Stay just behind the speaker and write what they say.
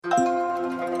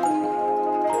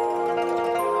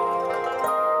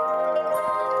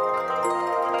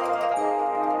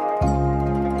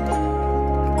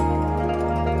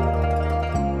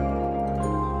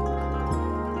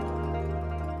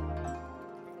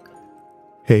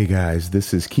Hey guys,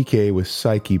 this is Kike with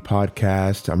Psyche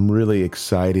Podcast. I'm really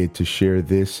excited to share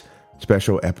this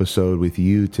special episode with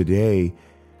you today.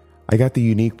 I got the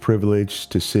unique privilege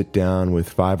to sit down with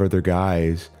 5 other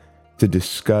guys to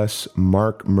discuss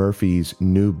Mark Murphy's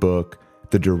new book,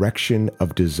 The Direction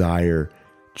of Desire,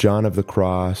 John of the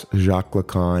Cross, Jacques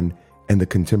Lacan, and the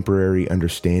Contemporary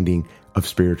Understanding of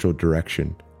Spiritual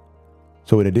Direction.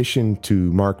 So in addition to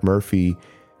Mark Murphy,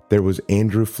 there was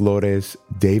Andrew Flores,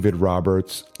 David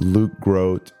Roberts, Luke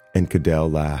Grote, and Cadell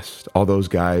last. All those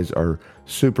guys are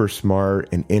super smart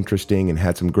and interesting and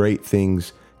had some great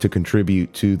things to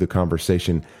contribute to the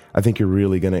conversation. I think you're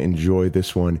really going to enjoy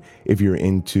this one if you're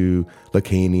into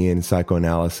Lacanian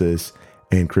psychoanalysis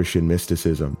and Christian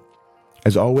mysticism.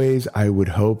 As always, I would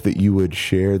hope that you would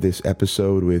share this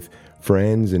episode with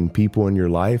friends and people in your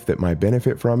life that might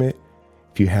benefit from it.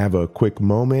 If you have a quick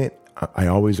moment, I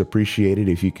always appreciate it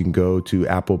if you can go to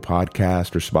Apple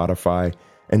Podcast or Spotify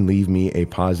and leave me a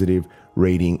positive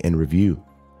rating and review.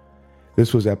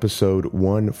 This was episode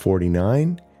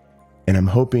 149, and I'm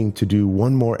hoping to do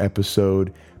one more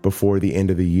episode before the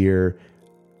end of the year.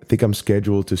 I think I'm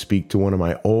scheduled to speak to one of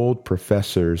my old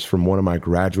professors from one of my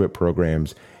graduate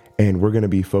programs, and we're going to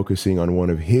be focusing on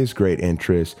one of his great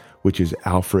interests, which is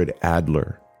Alfred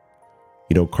Adler.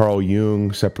 You know, Carl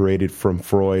Jung separated from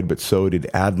Freud, but so did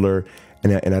Adler.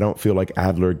 And I don't feel like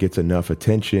Adler gets enough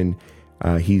attention.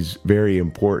 He's very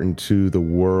important to the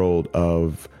world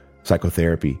of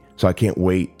psychotherapy. So I can't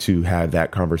wait to have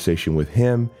that conversation with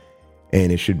him.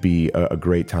 And it should be a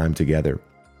great time together.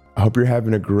 I hope you're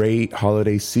having a great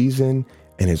holiday season.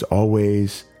 And as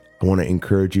always, I want to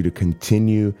encourage you to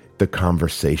continue the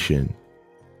conversation.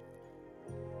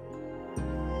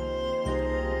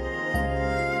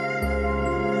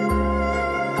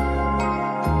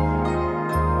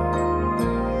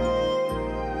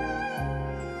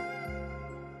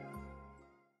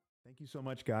 Thank you so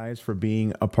much, guys, for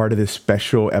being a part of this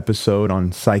special episode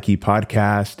on Psyche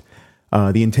Podcast.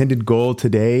 The intended goal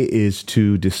today is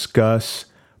to discuss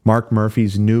Mark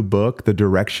Murphy's new book, The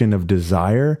Direction of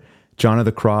Desire, John of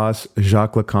the Cross,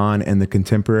 Jacques Lacan, and the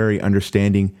Contemporary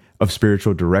Understanding of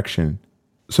Spiritual Direction.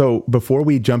 So before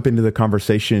we jump into the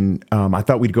conversation, I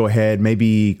thought we'd go ahead,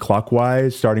 maybe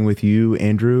clockwise, starting with you,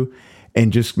 Andrew,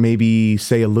 and just maybe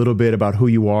say a little bit about who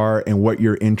you are and what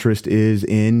your interest is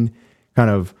in kind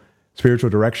of spiritual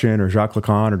direction or Jacques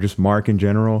Lacan or just Mark in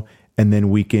general. And then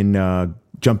we can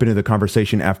jump into the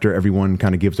conversation after everyone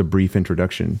kind of gives a brief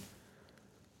introduction.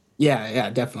 Yeah,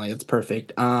 definitely. It's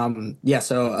perfect. I'm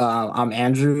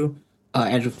Andrew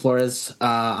Flores.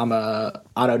 I'm a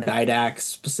autodidact,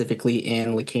 specifically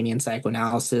in Lacanian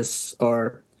psychoanalysis,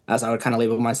 or as I would kind of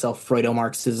label myself,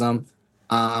 Freudo-Marxism,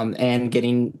 and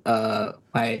getting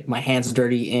my hands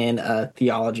dirty in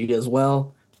theology as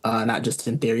well, not just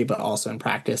in theory, but also in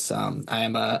practice. I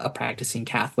am a practicing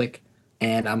Catholic,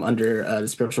 and I'm under the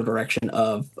spiritual direction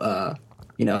of,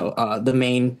 the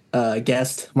main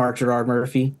guest, Mark Gerard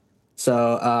Murphy.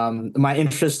 So my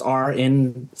interests are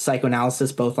in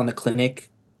psychoanalysis, both on the clinic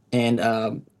and,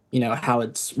 how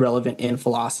it's relevant in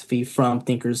philosophy from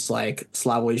thinkers like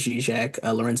Slavoj Žižek,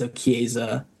 Lorenzo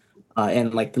Chiesa,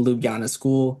 and like the Ljubljana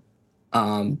school,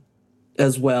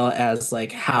 as well as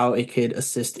like how it could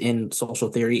assist in social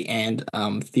theory and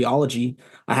theology.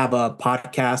 I have a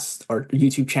podcast or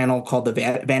YouTube channel called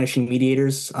The Vanishing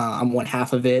Mediators. I'm one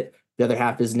half of it. The other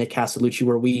half is Nick Castellucci,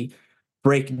 where we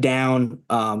break down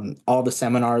all the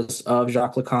seminars of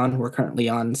Jacques Lacan. We're currently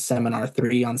on seminar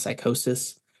 3 on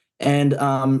psychosis. And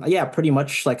pretty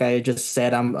much like I just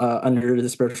said, I'm under the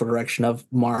spiritual direction of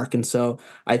Mark. And so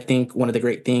I think one of the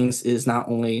great things is not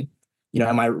only,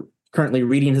 am I currently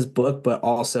reading his book, but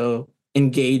also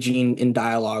engaging in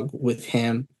dialogue with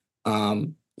him,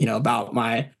 about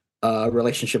my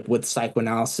relationship with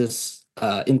psychoanalysis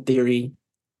in theory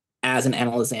as an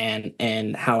analysan,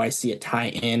 and how I see it tie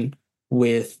in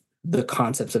with the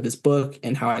concepts of his book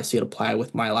and how I see it apply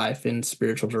with my life in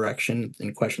spiritual direction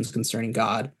and questions concerning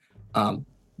God,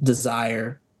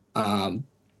 desire,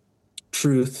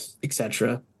 truth,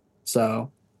 etc. So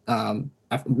I'm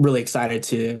really excited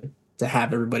to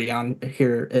have everybody on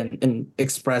here and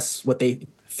express what they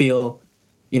feel,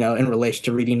 in relation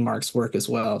to reading Mark's work as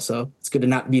well. So it's good to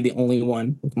not be the only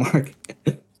one with Mark.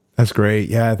 That's great.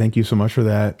 Yeah, thank you so much for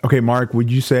that. Okay, Mark, would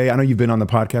you say, I know you've been on the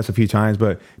podcast a few times,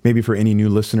 but maybe for any new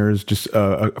listeners, just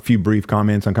a few brief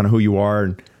comments on kind of who you are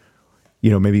and,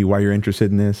 maybe why you're interested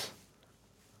in this?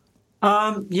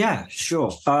 Yeah,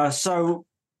 sure. So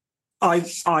I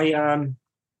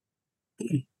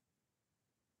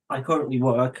currently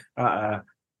work at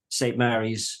St.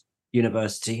 Mary's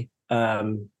University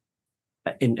in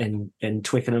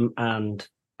Twickenham, and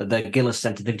the Gillis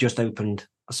Centre. They've just opened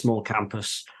a small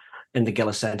campus in the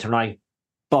Gillis Centre, and I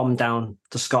bomb down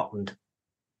to Scotland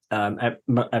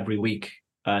every week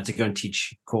to go and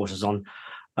teach courses on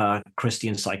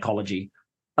Christian psychology,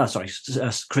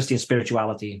 Christian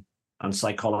spirituality and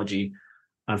psychology,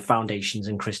 and foundations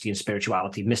in Christian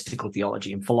spirituality, mystical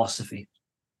theology, and philosophy.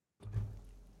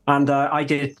 And I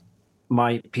did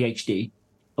my PhD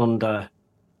under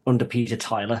Peter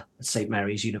Tyler at St.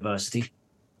 Mary's University.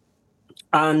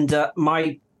 And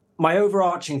my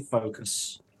overarching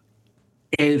focus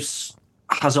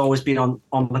has always been on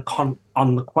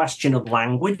the question of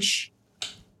language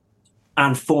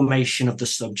and formation of the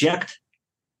subject,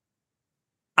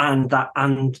 and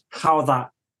how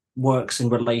that works in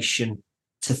relation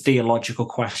to theological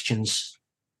questions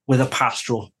with a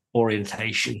pastoral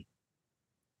orientation.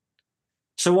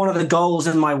 So one of the goals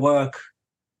in my work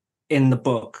in the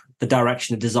book, The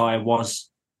Direction of Desire, was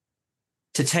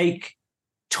to take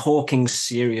talking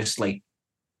seriously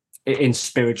in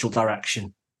spiritual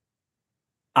direction.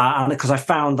 And because I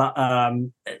found that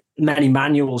many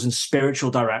manuals in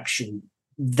spiritual direction,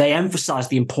 they emphasize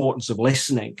the importance of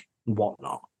listening and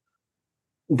whatnot.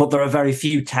 But there are very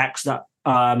few texts that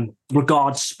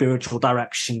regard spiritual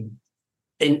direction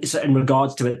in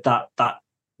regards to it that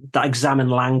examine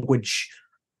language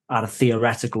at a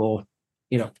theoretical or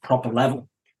proper level.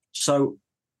 So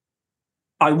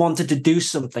I wanted to do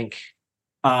something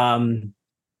in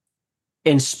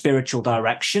spiritual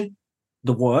direction,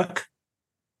 the work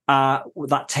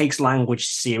that takes language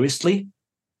seriously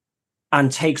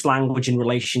and takes language in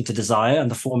relation to desire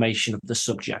and the formation of the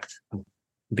subject. And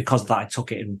because of that, I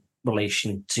took it in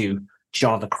relation to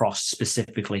John of the Cross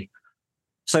specifically.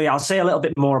 So yeah, I'll say a little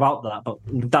bit more about that,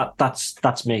 but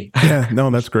that's me. Yeah, no,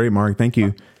 that's great, Mark. Thank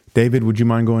you. David, would you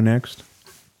mind going next?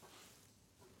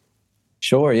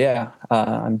 Sure, yeah.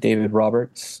 I'm David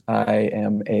Roberts. I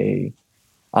am a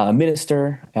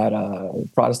minister at a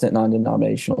Protestant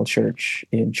non-denominational church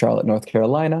in Charlotte, North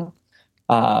Carolina.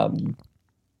 I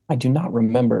do not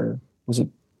remember. Was it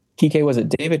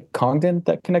David Congdon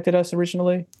that connected us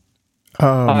originally?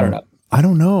 I don't know. I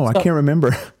don't know. I can't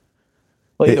remember.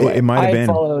 Well, it might have been.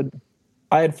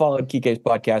 I had followed Kike's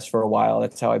podcast for a while.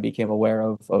 That's how I became aware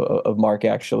of Mark,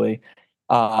 actually.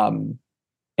 And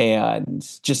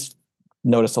just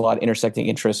noticed a lot of intersecting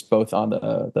interests, both on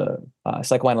the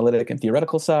psychoanalytic and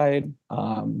theoretical side.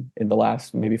 In the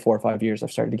last maybe 4 or 5 years,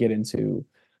 I've started to get into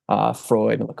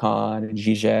Freud and Lacan and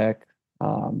Jacques.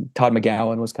 Todd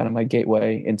McGowan was kind of my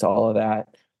gateway into all of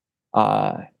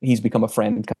that. He's become a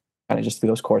friend kind of just through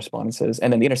those correspondences,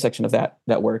 and then the intersection of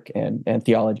that work and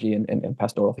theology and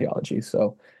pastoral theology.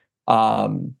 So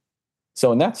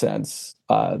in that sense,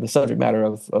 the subject matter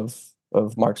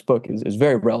of Mark's book is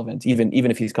very relevant, even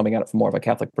if he's coming at it from more of a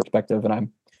Catholic perspective,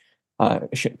 and I'm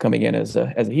coming in as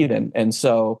a heathen. And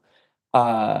so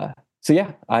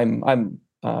yeah, I've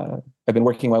been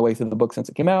working my way through the book since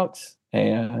it came out,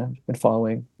 and been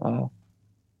following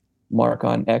Mark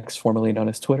on X, formerly known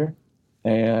as Twitter.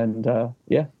 And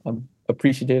yeah, I'm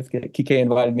appreciative that Kike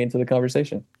invited me into the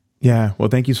conversation. Yeah, well,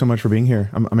 thank you so much for being here.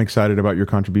 I'm excited about your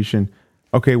contribution.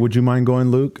 Okay, would you mind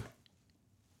going, Luke?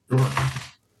 Sure.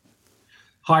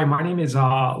 Hi, my name is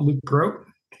Luke Grote.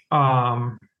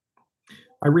 I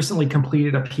recently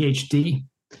completed a PhD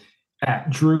at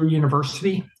Drew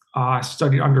University. I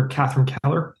studied under Catherine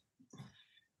Keller.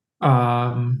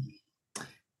 And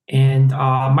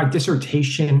my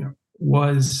dissertation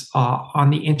was on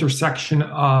the intersection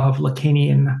of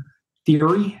Lacanian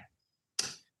theory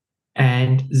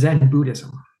and Zen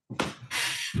Buddhism.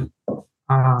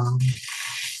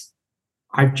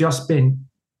 I've just been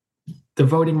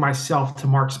devoting myself to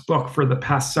Mark's book for the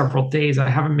past several days. I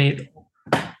haven't made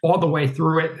all the way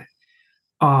through it,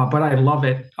 but I love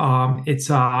it.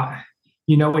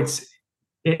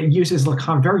 It uses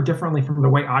Lacan very differently from the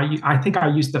way I think I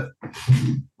used the.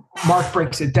 Mark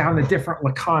breaks it down to different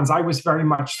Lacans. I was very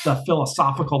much the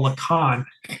philosophical Lacan,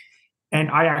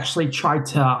 and I actually tried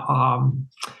to.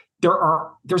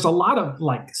 There's a lot of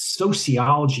like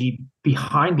sociology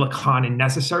behind Lacan and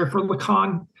necessary for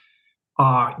Lacan.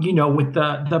 With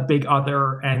the big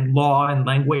other and law and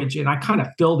language, and I kind of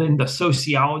filled in the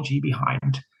sociology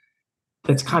behind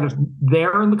that's kind of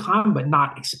there in Lacan, but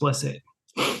not explicit.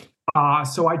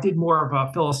 So I did more of a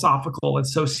philosophical and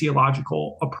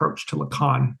sociological approach to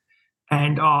Lacan,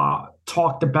 and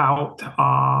talked about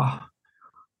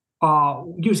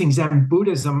using Zen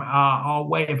Buddhism, a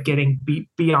way of getting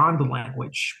beyond the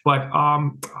language. But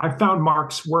I found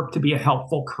Mark's work to be a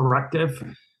helpful corrective.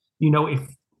 If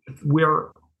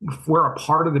we're a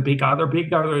part of the big other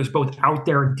is both out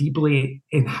there and deeply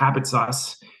inhabits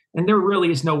us. And there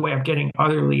really is no way of getting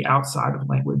utterly outside of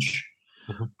language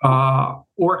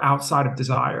or outside of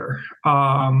desire.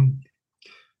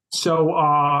 So,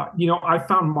 I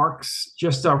found Marx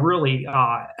just a really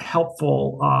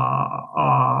helpful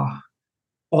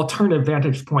alternative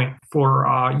vantage point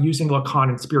for using Lacan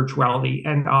and spirituality,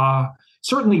 and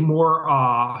certainly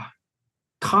more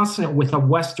consonant with a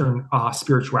Western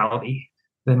spirituality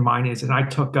than mine is. And I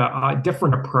took a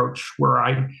different approach where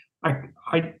I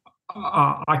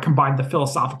combined the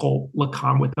philosophical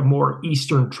Lacan with a more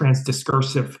Eastern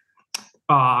transdiscursive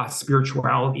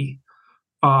spirituality.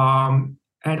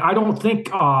 And I don't think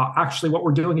actually what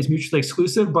we're doing is mutually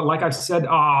exclusive, but like I said,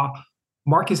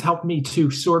 Mark has helped me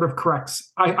to sort of correct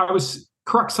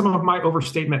some of my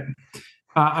overstatement,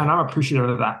 and I'm appreciative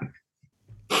of that.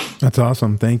 That's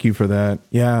awesome. Thank you for that.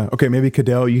 Yeah. Okay. Maybe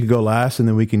Cadell, you could go last, and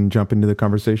then we can jump into the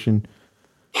conversation.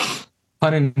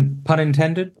 Pun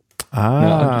intended.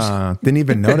 Didn't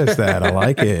even notice that. I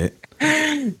like it.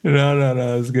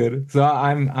 No, it's good. So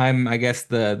I'm I guess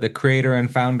the creator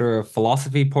and founder of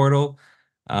Philosophy Portal.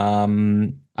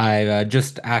 I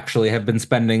just actually have been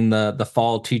spending the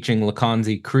fall teaching Lacan's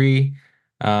Écrits.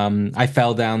 I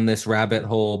fell down this rabbit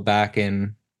hole back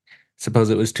in,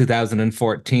 suppose it was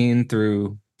 2014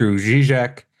 through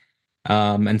Jacques,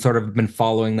 and sort of been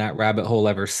following that rabbit hole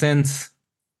ever since.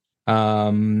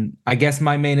 I guess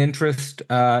my main interest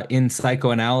in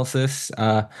psychoanalysis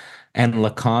and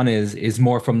Lacan is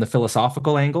more from the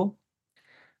philosophical angle.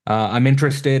 I'm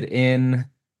interested in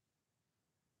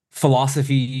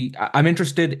philosophy. I'm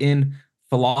interested in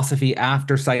philosophy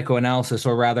after psychoanalysis,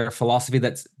 or rather, philosophy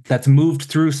that's moved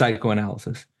through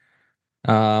psychoanalysis,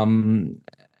 and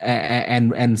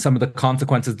some of the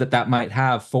consequences that might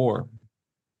have for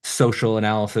social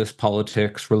analysis,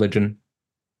 politics, religion,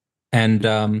 and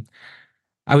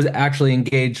I was actually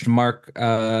engaged Mark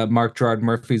Gerard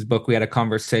Murphy's book. We had a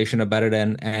conversation about it,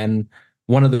 and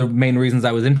one of the main reasons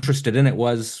I was interested in it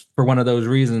was for one of those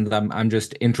reasons. I'm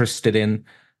just interested in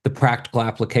the practical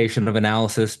application of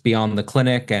analysis beyond the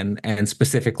clinic, and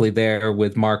specifically there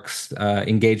with Mark's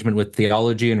engagement with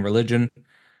theology and religion.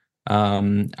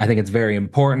 I think it's very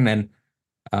important, and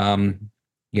I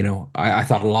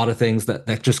thought a lot of things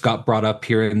that just got brought up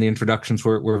here in the introductions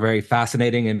were very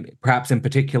fascinating, and perhaps in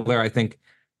particular, I think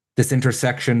this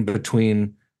intersection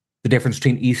between the difference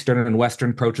between Eastern and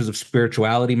Western approaches of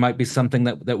spirituality might be something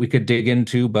that we could dig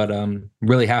into. But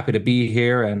really happy to be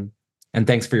here, and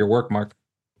thanks for your work, Mark.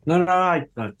 No,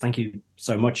 thank you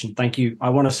so much, and thank you. I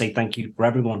want to say thank you for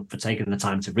everyone for taking the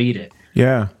time to read it.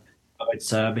 Yeah,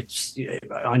 it's I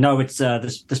know it's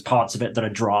there's parts of it that are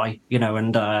dry,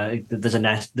 and there's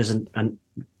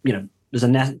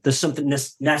something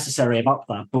necessary about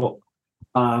that. But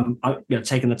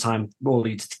taking the time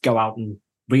really to go out and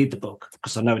read the book,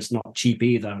 because I know it's not cheap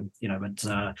either. But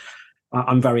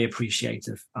I'm very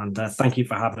appreciative, and thank you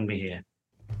for having me here.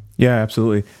 Yeah,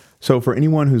 absolutely. So for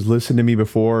anyone who's listened to me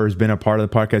before or has been a part of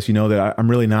the podcast, you know that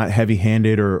I'm really not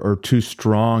heavy-handed or too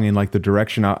strong in like the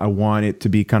direction. I want it to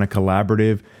be kind of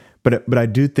collaborative, but I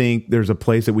do think there's a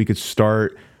place that we could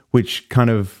start, which kind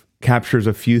of captures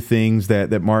a few things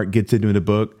that Mark gets into the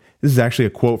book. This is actually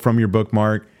a quote from your book,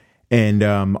 Mark, and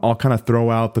I'll kind of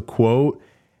throw out the quote,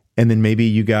 and then maybe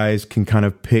you guys can kind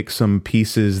of pick some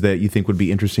pieces that you think would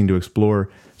be interesting to explore.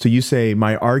 So you say,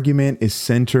 "My argument is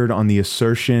centered on the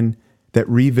assertion that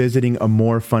revisiting a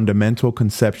more fundamental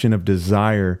conception of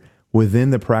desire within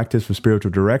the practice of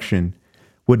spiritual direction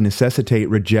would necessitate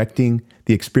rejecting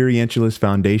the experientialist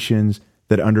foundations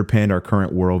that underpin our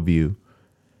current worldview."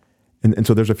 And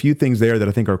so there's a few things there that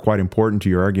I think are quite important to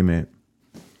your argument.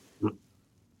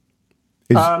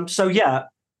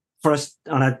 For us,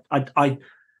 and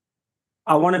I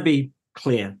want to be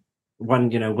clear when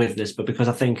with this, but because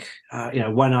I think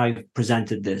when I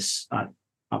presented this at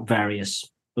various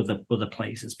other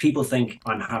places, people think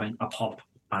I'm having a pop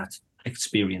at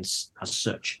experience as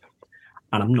such,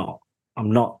 and I'm not.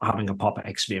 I'm not having a pop at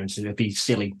experience. It'd be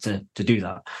silly to do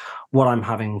that. What I'm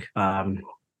having a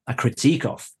critique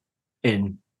of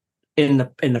in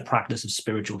the practice of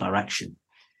spiritual direction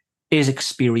is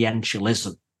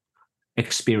experientialism,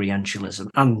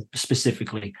 and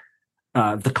specifically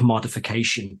the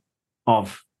commodification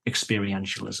of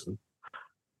experientialism.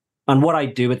 And what I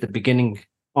do at the beginning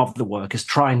of the work is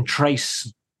try and trace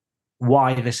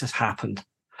why this has happened,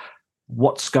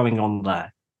 what's going on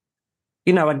there.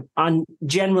 And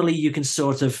generally you can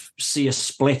sort of see a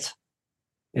split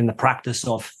in the practice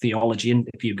of theology. And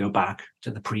if you go back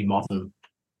to the pre-modern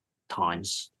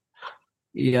times,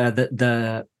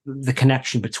 the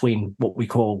connection between what we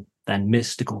call then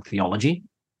mystical theology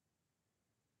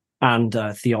and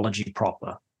theology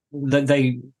proper, that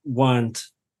they weren't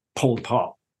pulled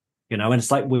apart, and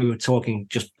it's like we were talking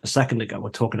just a second ago. We're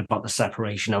talking about the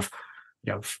separation of,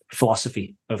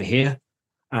 philosophy over here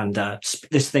and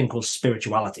this thing called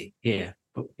spirituality here.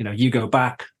 But, you go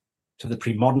back to the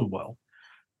pre-modern world,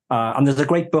 and there's a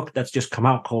great book that's just come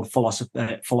out called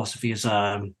Philosophy is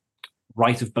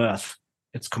Right of Birth.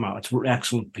 It's come out. It's an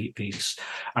excellent piece.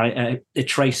 It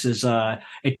traces,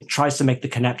 it tries to make the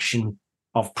connection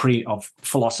of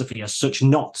philosophy as such,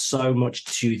 not so much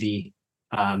to the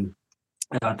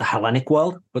Hellenic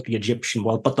world, but the Egyptian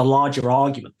world. But the larger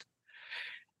argument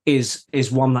is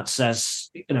one that says,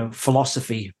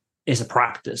 philosophy is a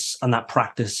practice, and that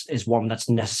practice is one that's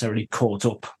necessarily caught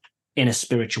up in a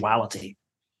spirituality.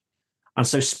 And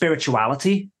so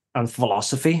spirituality and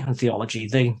philosophy and theology,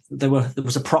 there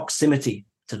was a proximity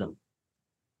to them.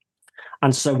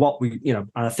 And so what and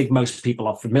I think most people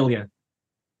are familiar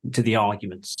to the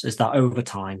arguments, is that over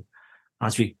time,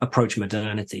 as we approach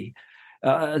modernity,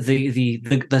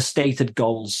 the stated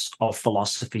goals of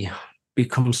philosophy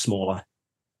become smaller.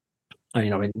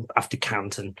 After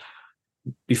Kant and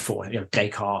before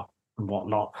Descartes and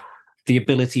whatnot, the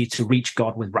ability to reach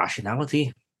God with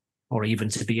rationality, or even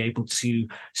to be able to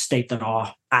state that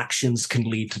our actions can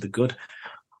lead to the good,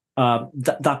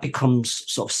 that becomes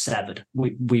sort of severed.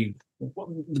 The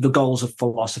goals of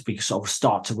philosophy sort of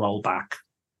start to roll back.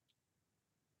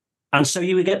 And so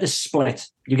you get this split.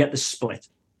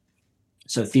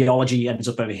 So theology ends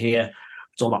up over here.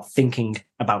 It's all about thinking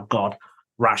about God,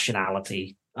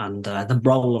 rationality, and the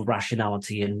role of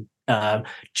rationality in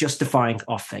justifying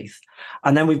our faith.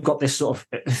 And then we've got this sort of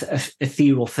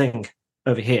ethereal thing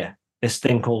over here, this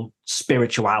thing called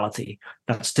spirituality,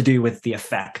 that's to do with the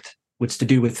affect, it's to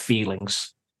do with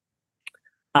feelings.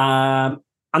 And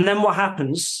then what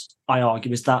happens, I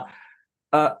argue, is that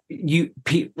the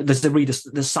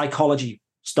psychology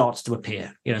starts to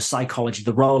appear. Psychology,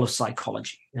 the role of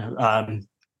psychology,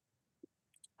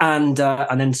 and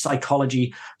then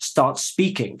psychology starts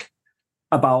speaking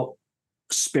about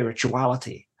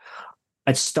spirituality.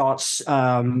 It starts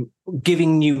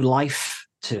giving new life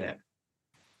to it.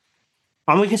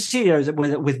 And we can see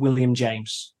with William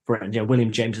James, for instance.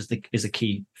 William James is a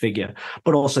key figure,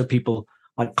 but also people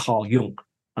like Carl Jung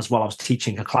as well. I was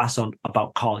teaching a class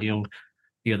about Carl Jung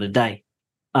the other day,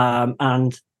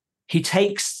 and he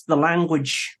takes the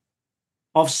language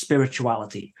of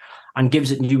spirituality and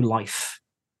gives it new life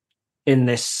in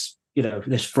this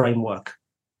framework,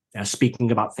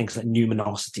 speaking about things like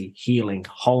numinosity, healing,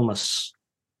 wholeness.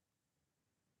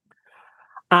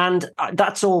 And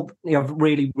that's all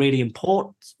really, really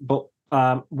important. But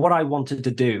what I wanted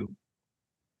to do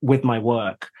with my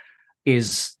work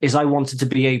is I wanted to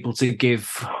be able to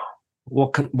give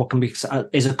what can be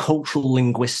is a cultural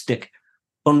linguistic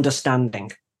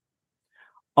understanding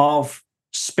of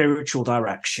spiritual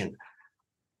direction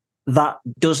that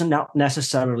doesn't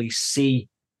necessarily see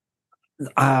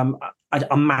a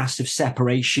massive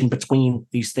separation between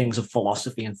these things of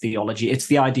philosophy and theology. It's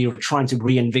the idea of trying to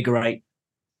reinvigorate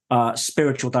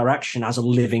spiritual direction as a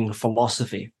living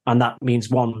philosophy. And that means,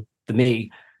 one, for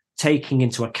me, taking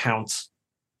into account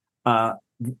our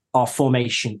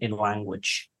formation in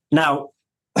language. Now,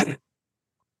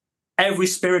 every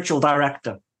spiritual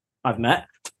director I've met,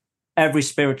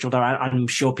 I'm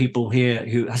sure people here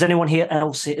has anyone here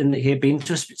been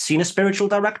seen a spiritual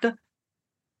director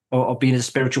or been in a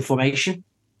spiritual formation?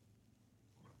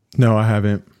 No, I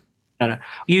haven't. No.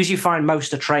 You usually find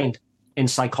most are trained in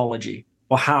psychology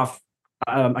or have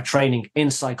a training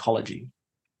in psychology.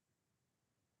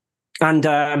 And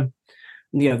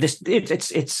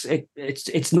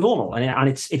it's normal and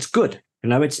it's good.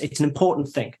 It's an important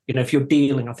thing. If you're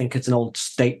dealing, I think it's an old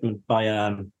statement by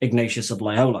Ignatius of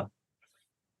Loyola,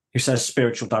 who says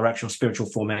spiritual direction or spiritual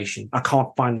formation. I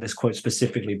can't find this quote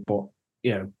specifically, but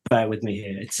bear with me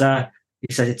here. He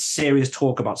says it's serious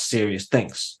talk about serious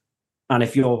things. And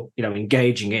if you're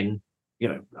engaging in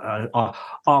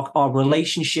our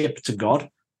relationship to God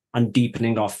and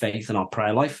deepening our faith and our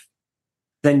prayer life,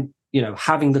 then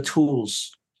having the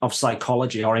tools of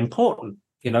psychology are important.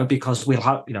 Because we'll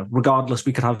have, regardless,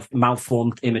 we could have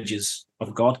malformed images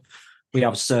of God. We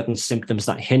have certain symptoms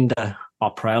that hinder our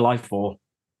prayer life or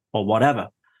whatever.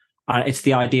 It's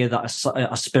the idea that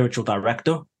a spiritual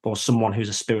director or someone who's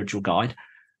a spiritual guide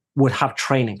would have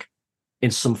training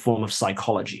in some form of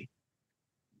psychology.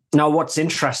 Now, what's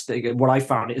interesting, what I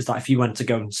found is that if you went to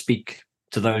go and speak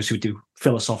to those who do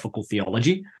philosophical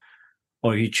theology,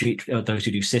 or you treat those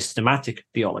who do systematic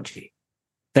theology,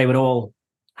 they would all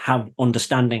have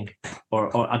understanding or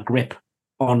a grip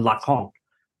on Lacan,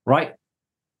 right?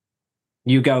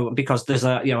 You go, because there's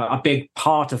a big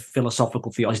part of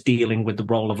philosophical theology is dealing with the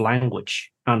role of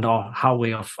language and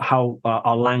how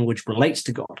our language relates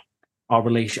to God, our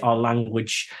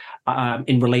language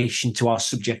in relation to our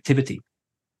subjectivity.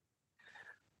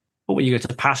 But when you go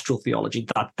to pastoral theology,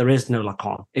 that there is no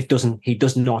Lacan. He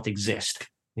does not exist.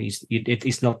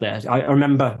 He's not there. I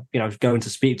remember, going to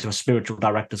speak to a spiritual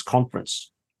directors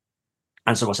conference,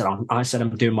 and so I said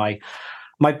I'm doing my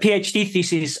PhD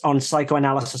thesis on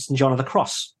psychoanalysis and John of the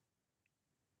Cross,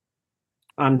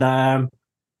 and I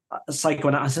said,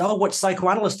 "Oh, what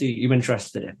psychoanalyst are you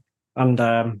interested in?" And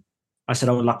I said,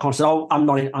 "Oh, Lacan." I said, "Oh, I'm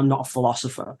not a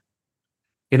philosopher,"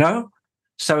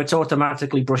 So it's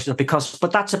automatically brushed up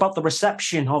but that's about the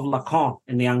reception of Lacan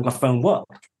in the Anglophone world,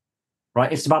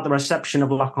 right? It's about the reception of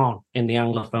Lacan in the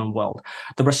Anglophone world.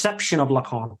 The reception of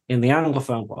Lacan in the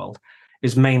Anglophone world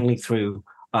is mainly through,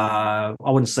 I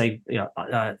wouldn't say,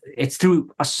 it's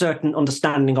through a certain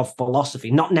understanding of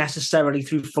philosophy, not necessarily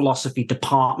through philosophy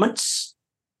departments,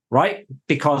 right?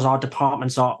 Because our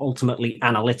departments are ultimately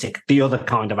analytic, the other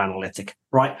kind of analytic,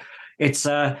 right? It's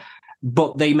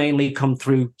but they mainly come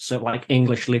through like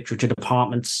English literature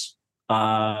departments,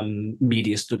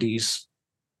 media studies,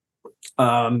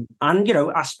 and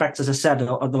aspects, as I said,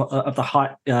 of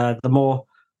the more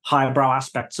highbrow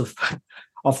aspects of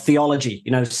theology,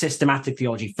 systematic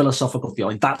theology, philosophical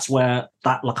theology. That's where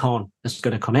that Lacan is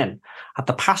going to come in. At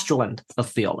the pastoral end of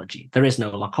theology, there is no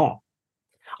Lacan,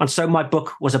 and so my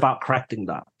book was about correcting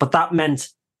that. But that meant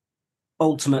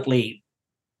ultimately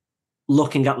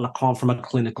looking at Lacan from a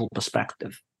clinical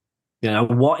perspective.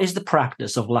 What is the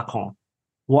practice of Lacan?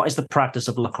 What is the practice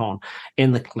of Lacan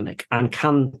in the clinic? And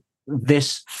can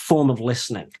this form of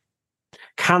listening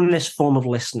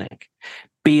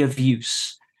be of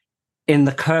use in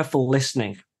the careful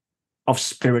listening of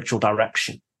spiritual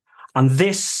direction? And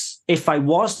this, if I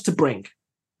was to bring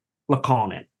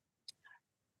Lacan in,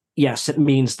 yes, it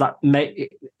means that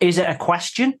is it a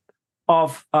question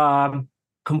of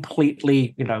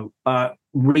completely,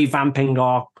 revamping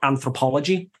our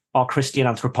anthropology, our Christian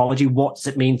anthropology? What does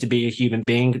it mean to be a human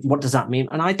being? What does that mean?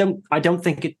 And I don't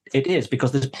think it is,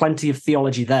 because there's plenty of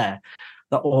theology there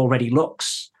that already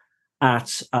looks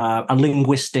at a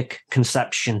linguistic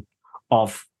conception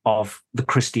of the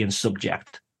Christian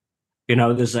subject.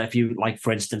 There's, if you like,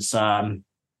 for instance,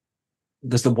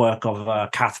 there's the work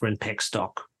of Catherine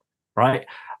Pickstock, right?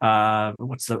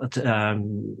 What's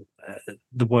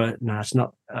the word? No, it's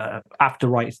not after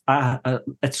writing.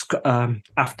 It's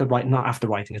after writing, not after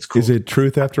writing. It's called. Is it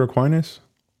Truth After Aquinas?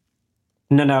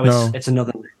 No. It's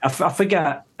another. I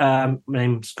forget. My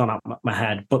name's gone out my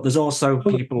head. But there's also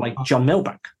people like John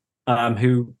Milbank,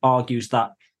 who argues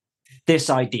that this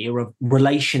idea of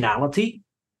relationality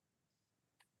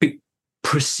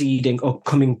preceding or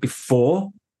coming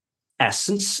before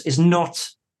essence is not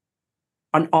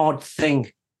an odd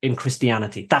thing in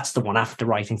Christianity. That's the one, after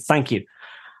writing. Thank you.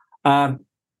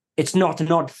 It's not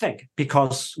an odd thing,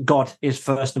 because God is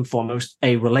first and foremost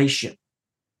a relation,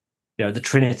 the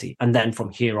Trinity. And then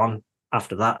from here on,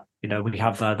 after that, we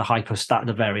have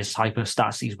the various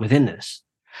hypostases within this.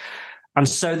 And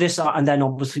so and then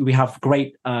obviously we have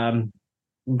great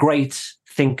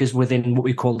thinkers within what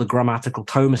we call the grammatical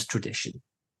Thomist tradition.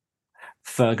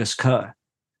 Fergus Kerr.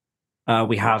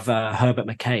 We have Herbert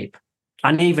McCabe.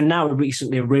 And even now,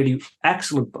 recently, a really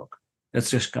excellent book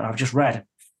I've just read,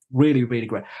 really, really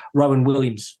great. Rowan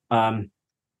Williams,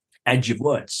 Edge of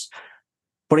Words.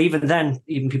 But even then,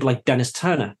 even people like Dennis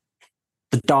Turner,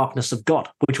 The Darkness of God,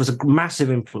 which was a massive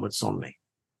influence on me.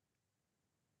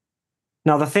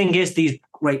 Now, the thing is, these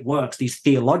great works, these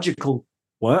theological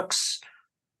works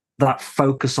that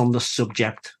focus on the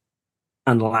subject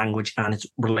and language and its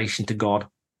relation to God,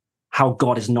 how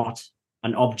God is not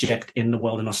an object in the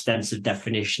world in ostensive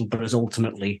definition, but is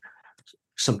ultimately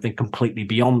something completely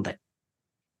beyond it.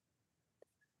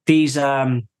 These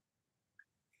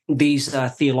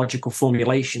theological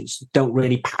formulations don't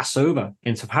really pass over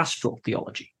into pastoral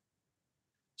theology.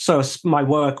 So my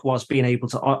work was being able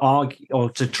to argue, or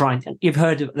to try and, you've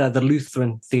heard of the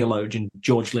Lutheran theologian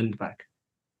George Lindbeck.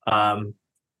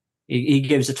 He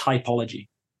gives a typology.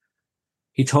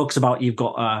 He talks about, you've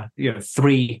got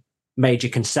three major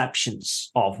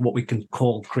conceptions of what we can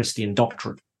call Christian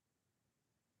doctrine.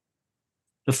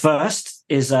 The first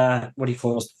is what he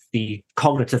calls the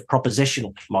cognitive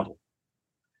propositional model,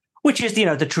 which is the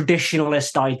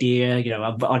traditionalist idea,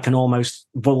 like an almost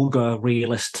vulgar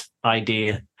realist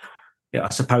idea. I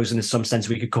suppose in some sense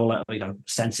we could call it,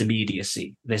 sense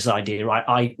immediacy. This idea, right?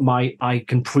 I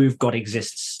can prove God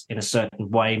exists in a certain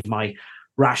way. My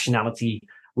rationality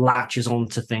latches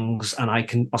onto things, and I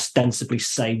can ostensibly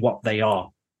say what they are.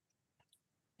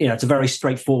 it's a very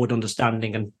straightforward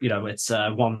understanding, and it's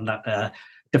one that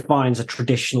defines a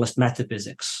traditionalist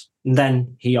metaphysics. And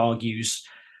then he argues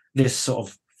this sort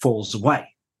of falls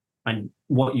away, and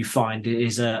what you find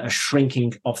is a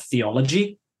shrinking of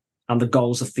theology and the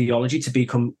goals of theology to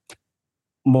become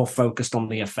more focused on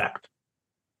the effect.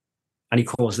 And he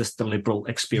calls this the liberal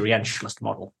experientialist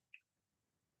model.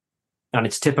 And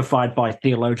it's typified by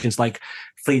theologians like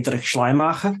Friedrich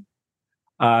Schleiermacher,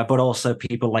 but also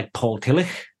people like Paul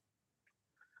Tillich.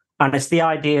 And it's the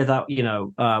idea that,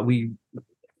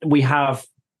 we have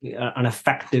an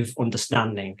effective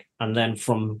understanding, and then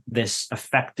from this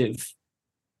effective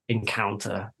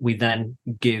encounter, we then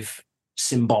give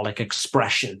symbolic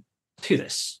expression to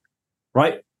this,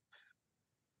 right?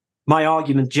 My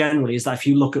argument generally is that if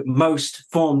you look at most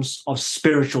forms of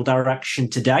spiritual direction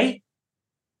today,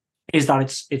 is that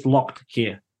it's locked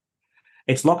here.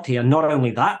 It's locked here. Not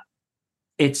only that,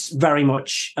 it's very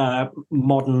much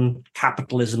modern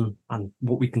capitalism and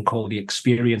what we can call the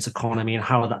experience economy, and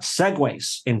how that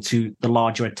segues into the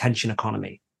larger attention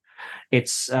economy. It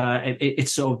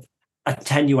sort of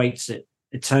attenuates it.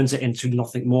 It turns it into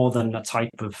nothing more than a type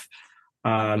of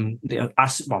I'm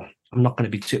not going to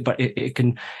be too, but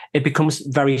it becomes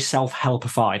very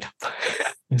self-helpified.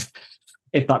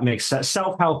 If that makes sense.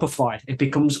 Self-helpified. It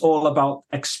becomes all about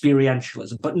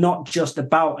experientialism, but not just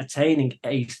about attaining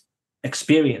a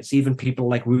experience. Even people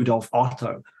like Rudolf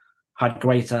Otto had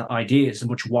greater ideas, a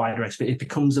much wider experience. It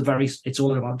becomes it's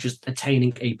all about just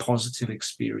attaining a positive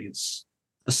experience,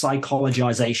 the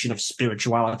psychologization of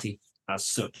spirituality as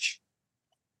such.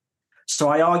 So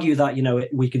I argue that,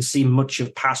 we can see much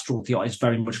of pastoral theology is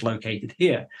very much located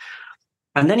here.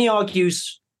 And then he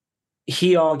argues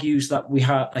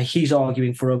that he's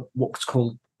arguing for what's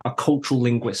called a cultural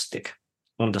linguistic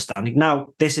understanding. Now,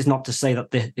 this is not to say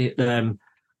that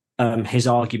his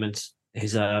argument,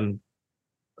 his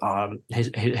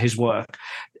work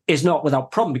is not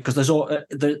without problem, because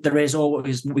there is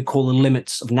always what we call the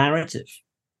limits of narrative.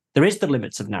 There is the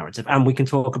limits of narrative, and we can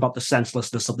talk about the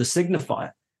senselessness of the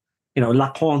signifier.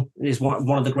 Lacan is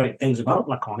one of the great things about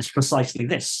Lacan is precisely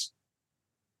this.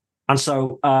 And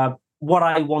so what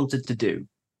I wanted to do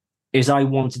is I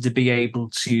wanted to be able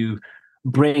to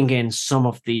bring in some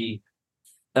of the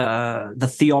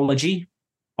theology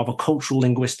of a cultural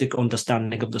linguistic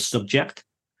understanding of the subject,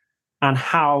 and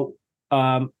how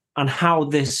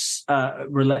this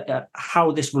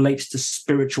relates to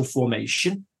spiritual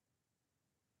formation,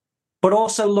 but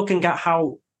also looking at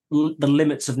how the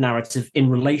limits of narrative in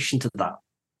relation to that,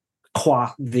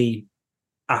 qua the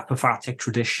apophatic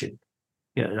tradition.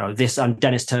 This, and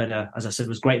Dennis Turner, as I said,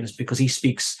 was great in this because he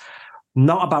speaks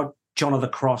not about John of the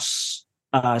Cross,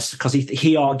 because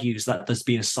he argues that there's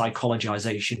been a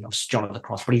psychologization of John of the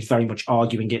Cross, but he's very much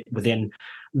arguing it within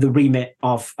the remit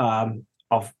of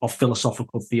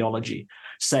philosophical theology,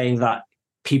 saying that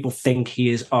people think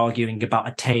he is arguing about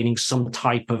attaining some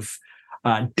type of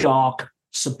dark,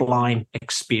 sublime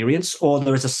experience, or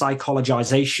there is a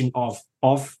psychologization of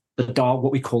the dark,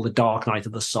 what we call the dark night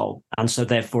of the soul, and so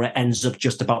therefore it ends up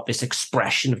just about this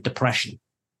expression of depression.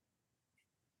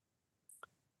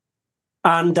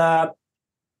 And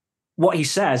what he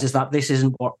says is that this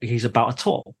isn't what he's about at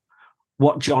all.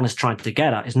 What John is trying to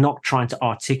get at is not trying to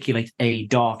articulate a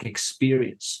dark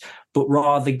experience, but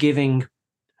rather giving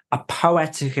a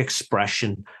poetic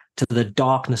expression to the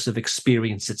darkness of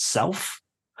experience itself.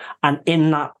 And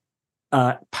in that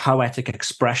poetic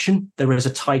expression, there is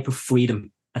a type of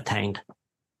freedom attained.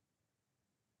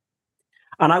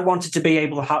 And I wanted to be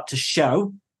able to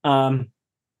show how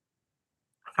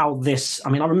this, I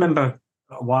remember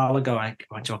a while ago, I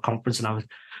went to a conference and I was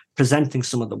presenting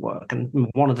some of the work. And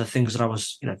one of the things that I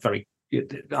was,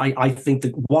 I think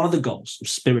that one of the goals of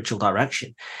spiritual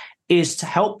direction is to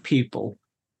help people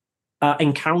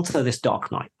encounter this dark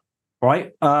night,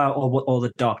 right? Or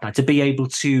the dark night, to be able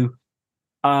to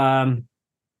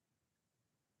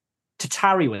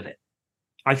tarry with it.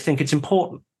 I think it's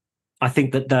important. I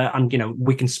think that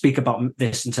we can speak about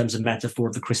this in terms of metaphor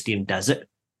of the Christian desert,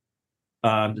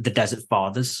 the desert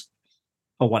fathers,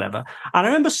 or whatever. And I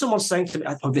remember someone saying to me,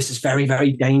 "Oh, this is very,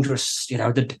 very dangerous.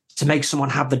 To make someone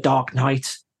have the dark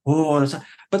night."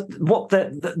 But what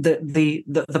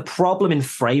the problem in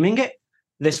framing it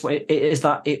this way is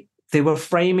that they were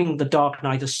framing the dark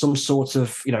night as some sort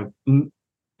of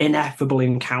ineffable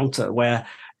encounter where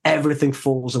everything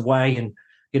falls away and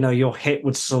you're hit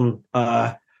with some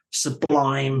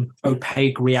sublime,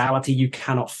 opaque reality you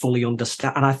cannot fully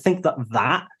understand. And I think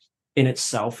that in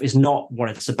itself is not what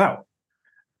it's about.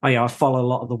 I follow a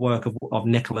lot of the work of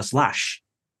Nicholas Lash.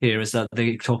 Here is that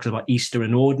they talked about Easter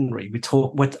and ordinary. We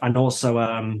talk with, and also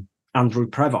Andrew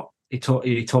Prevost,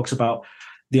 he talks about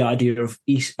the idea of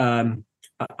a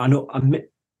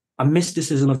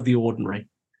mysticism of the ordinary,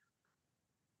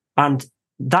 and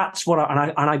that's what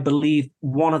I believe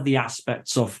one of the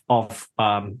aspects of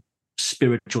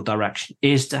spiritual direction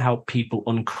is to help people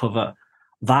uncover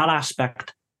that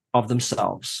aspect of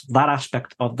themselves, that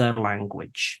aspect of their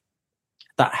language,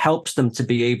 that helps them to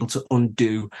be able to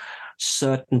undo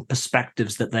certain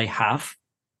perspectives that they have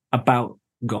about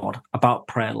God, about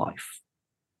prayer life.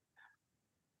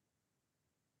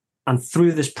 And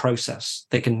through this process,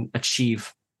 they can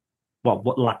achieve what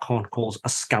Lacan calls a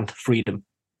scant freedom.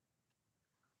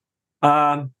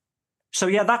 So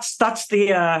yeah, that's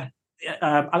the.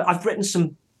 I've written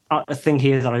some a thing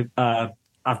here that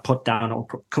I've put down. I'll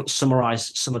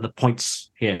summarize some of the points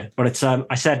here. But it's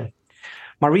I said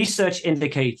my research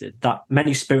indicated that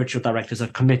many spiritual directors are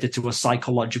committed to a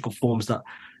psychological forms that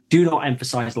do not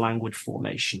emphasize language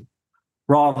formation.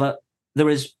 Rather, there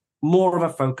is more of a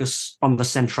focus on the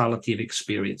centrality of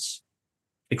experience.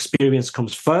 Experience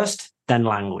comes first, then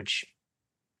language.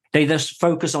 They thus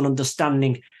focus on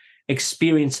understanding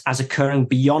experience as occurring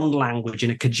beyond language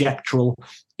in a conjectural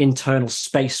internal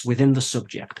space within the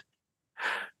subject.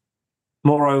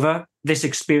 Moreover, this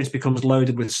experience becomes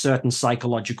loaded with certain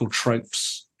psychological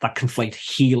tropes that conflate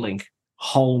healing,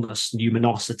 wholeness,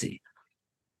 numinosity.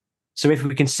 So if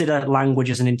we consider language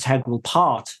as an integral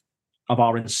part of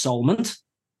our ensoulment,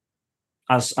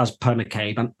 as per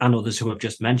McCabe and others who have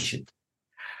just mentioned,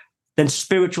 then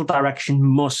spiritual direction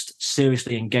must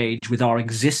seriously engage with our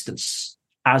existence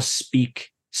as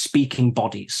speaking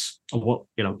bodies, or what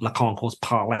Lacan calls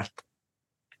parlette.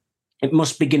 It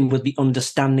must begin with the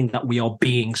understanding that we are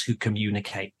beings who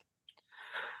communicate.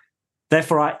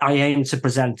 Therefore, I aim to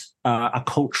present a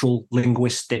cultural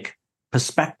linguistic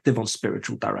perspective on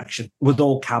spiritual direction, with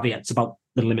all caveats about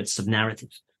the limits of narrative,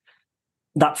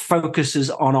 that focuses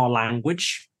on our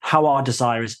language, how our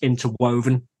desire is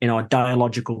interwoven in our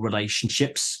dialogical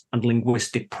relationships and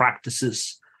linguistic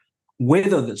practices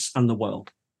with others and the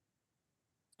world,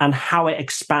 and how it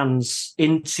expands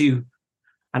into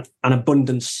an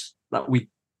abundance that we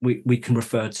can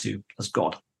refer to as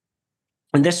God.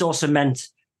 And this also meant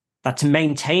that to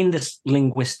maintain this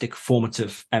linguistic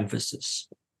formative emphasis,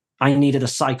 I needed a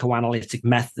psychoanalytic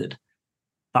method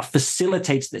that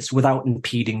facilitates this without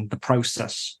impeding the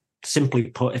process. Simply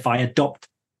put, if I adopt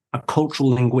a cultural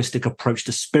linguistic approach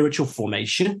to spiritual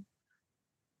formation,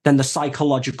 then the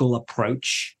psychological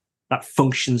approach that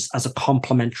functions as a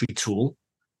complementary tool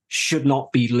should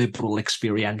not be liberal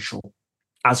experiential,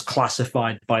 as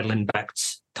classified by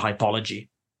Lindbeck's typology.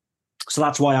 So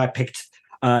that's why I picked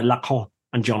Lacan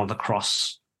and John of the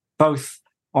Cross, both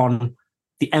on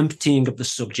the emptying of the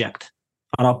subject,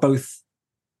 and are both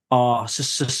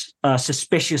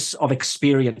suspicious of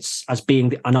experience as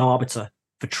being an arbiter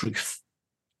for truth.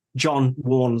 John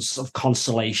warns of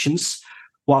consolations,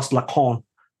 whilst Lacan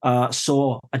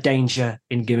saw a danger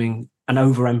in giving an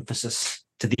overemphasis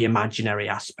to the imaginary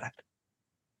aspect.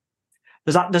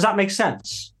 Does that make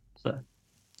sense?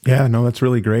 Yeah, no, that's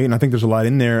really great. And I think there's a lot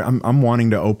in there. I'm wanting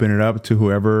to open it up to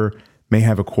whoever may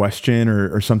have a question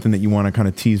or something that you want to kind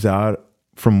of tease out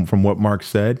from what Mark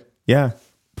said. Yeah,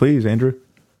 please, Andrew.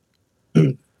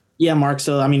 Yeah, Mark.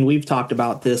 So, I mean, we've talked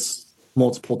about this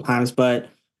multiple times, but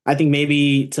I think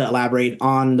maybe to elaborate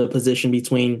on the position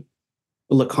between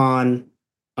Lacan,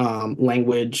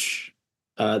 language,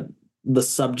 the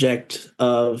subject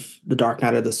of The Dark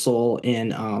Night of the Soul,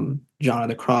 and John of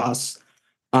the Cross.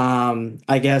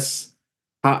 I guess,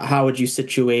 how would you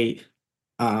situate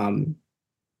Lacan's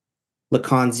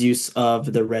use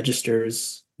of the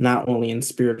registers, not only in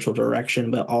spiritual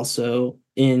direction, but also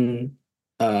in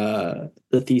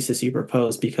the thesis you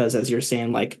propose? Because as you're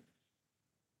saying, like,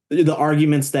 the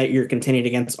arguments that you're contending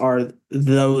against are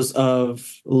those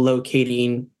of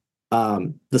locating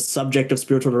the subject of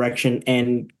spiritual direction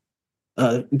and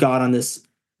God on this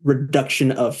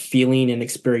reduction of feeling and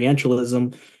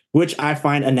experientialism, which I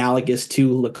find analogous to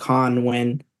Lacan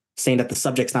when saying that the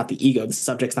subject's not the ego, the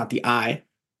subject's not the I.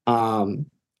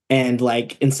 And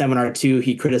like in Seminar 2,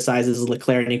 he criticizes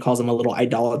Leclerc and he calls him a little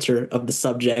idolater of the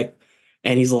subject.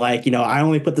 And he's like, I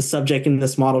only put the subject in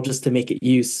this model just to make it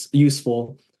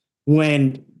useful,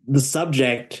 when the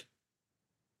subject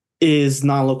is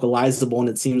non-localizable. And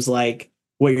it seems like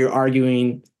what you're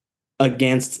arguing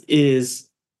against is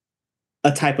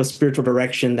a type of spiritual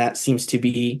direction that seems to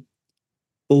be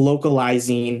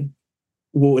localizing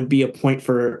what would be a point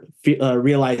for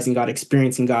realizing God,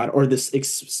 experiencing God, or this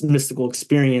mystical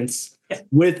experience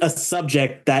with a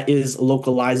subject that is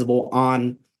localizable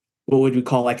on what would we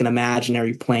call like an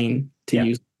imaginary plane to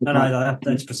use. No,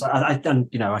 that's precise. I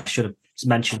should have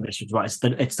mentioned this as well.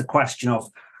 It's the question of,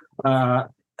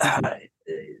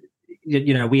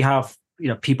 we have,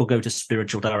 people go to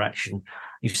spiritual direction.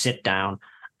 You sit down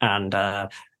and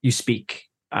you speak,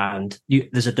 and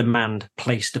there's a demand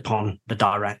placed upon the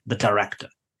director,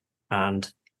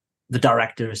 and the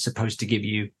director is supposed to give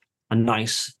you a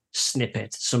nice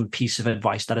snippet, some piece of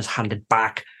advice that is handed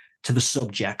back to the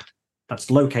subject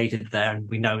that's located there, and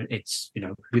we know it's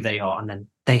who they are, and then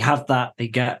they have that, they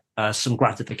get some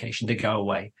gratification, they go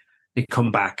away, they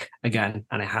come back again,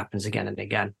 and it happens again and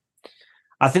again.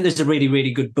 I think there's a really, really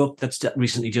good book that's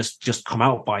recently just come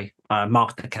out by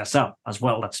Marc de Cadell as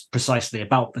well. That's precisely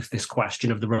about this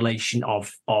question of the relation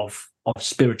of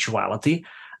spirituality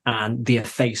and the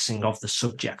effacing of the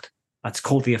subject. That's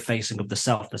called The Effacing of the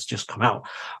Self. That's just come out,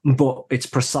 but it's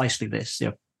precisely this.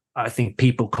 I think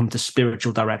people come to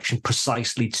spiritual direction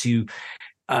precisely to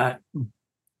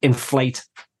inflate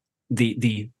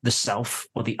the self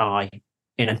or the I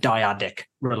in a dyadic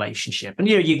relationship, and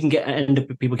you can end up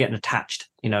with people getting attached,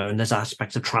 and there's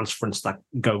aspects of transference that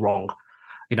go wrong.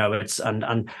 It's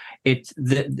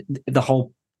the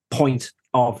whole point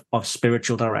of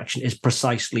spiritual direction is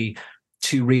precisely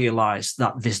to realize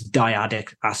that this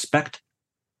dyadic aspect,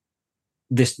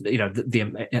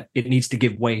 it needs to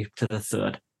give way to the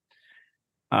third.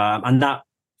 And that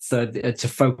third, to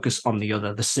focus on the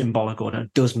other, the symbolic order,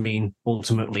 does mean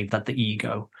ultimately that the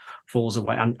ego falls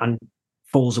away and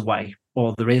falls away,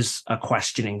 or there is a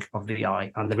questioning of the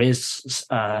I, and there is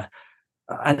a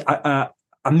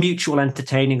mutual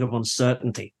entertaining of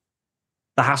uncertainty.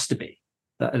 There has to be,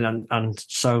 and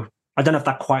so I don't know if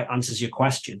that quite answers your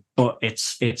question, but we're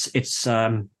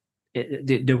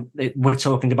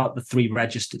talking about the three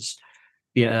registers,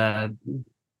 the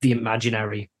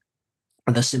imaginary,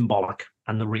 the symbolic,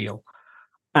 and the real.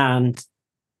 And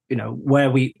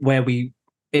where we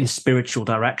in spiritual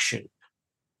direction,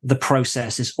 the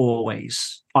process is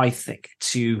always, I think,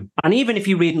 and even if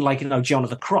you read John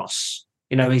of the Cross,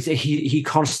 he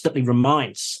constantly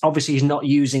reminds. Obviously, he's not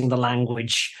using the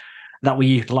language that we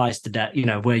utilize today.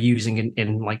 We're using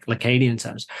in Lacanian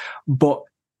terms, but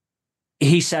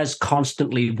he says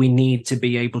constantly we need to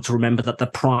be able to remember that the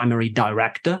primary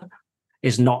director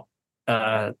is not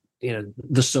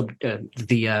it's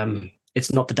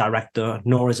not the director,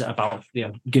 nor is it about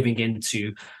giving in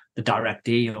to the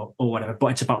directee or whatever, but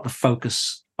it's about the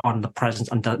focus on the presence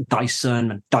and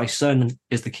discernment. Discernment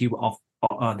is the key of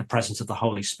the presence of the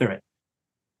Holy Spirit.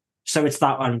 So it's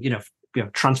that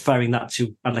transferring that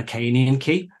to a Lacanian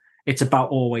key. It's about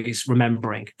always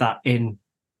remembering that in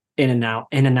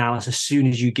analysis, as soon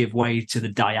as you give way to the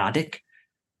dyadic,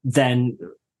 then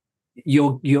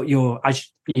you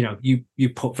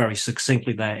put very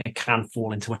succinctly there, it can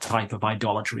fall into a type of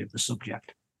idolatry of the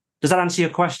subject. Does that answer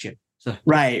your question? So.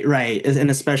 Right, and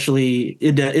especially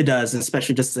it does, and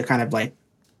especially just to kind of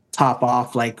top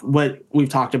off what we've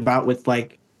talked about with my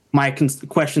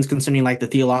questions concerning the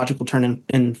theological turn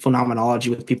in phenomenology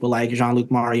with people like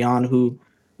Jean-Luc Marion, who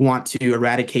want to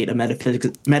eradicate a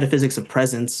metaphysics of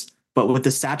presence, but with the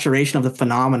saturation of the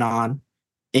phenomenon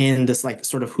in this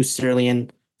sort of Husserlian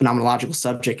phenomenological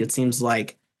subject, it seems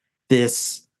like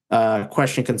this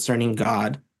question concerning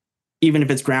God, even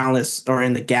if it's groundless or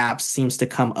in the gaps, seems to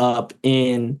come up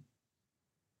in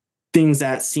things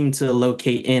that seem to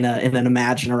locate in an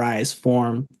imaginarized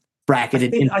form,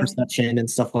 bracketed in perception and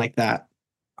stuff like that.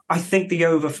 I think the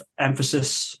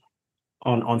overemphasis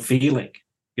on feeling,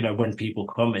 when people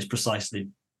come, is precisely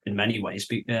in many ways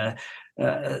the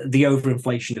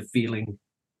overinflation of feeling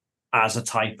as a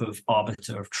type of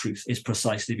arbiter of truth is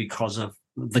precisely because of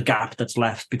the gap that's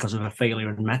left because of a failure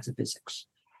in metaphysics.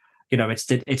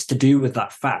 It's to do with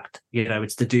that fact.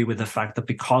 It's to do with the fact that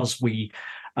because we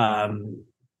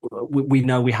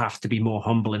know we have to be more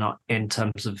humble in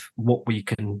terms of what we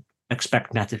can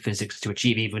expect metaphysics to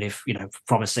achieve, even if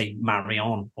from say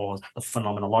Marion or the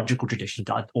phenomenological tradition,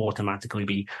 that I'd automatically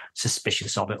be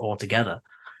suspicious of it altogether.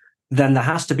 Then there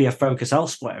has to be a focus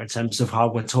elsewhere in terms of how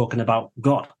we're talking about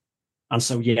God. And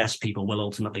so yes, people will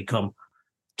ultimately come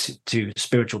to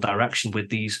spiritual direction with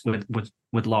these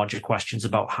with larger questions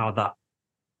about how that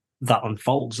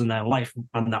unfolds in their life,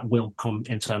 and that will come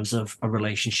in terms of a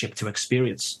relationship to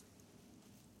experience.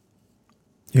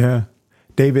 Yeah.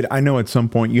 David, I know at some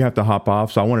point you have to hop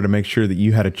off, so I wanted to make sure that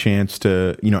you had a chance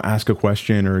to, ask a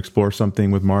question or explore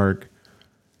something with Marc.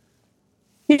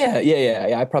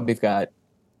 Yeah. I probably got,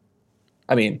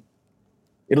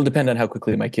 it'll depend on how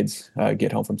quickly my kids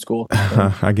get home from school.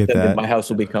 I get that. My house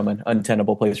will become an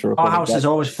untenable place for recording. Our house is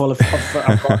always full of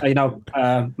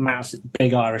massive,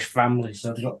 big Irish families.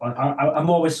 So I'm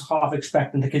always half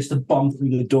expecting the kids to bomb through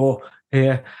the door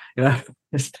here.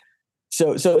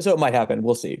 So it might happen.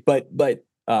 We'll see. But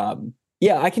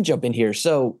yeah, I can jump in here.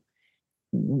 So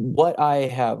what I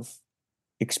have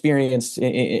experienced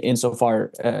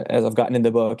insofar as I've gotten in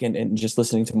the book and just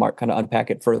listening to Mark kind of unpack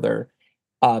it further.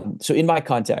 So in my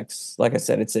context, like I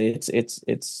said,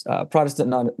 it's Protestant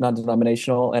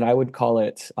non-denominational, and I would call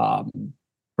it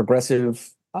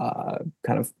progressive, kind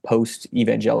of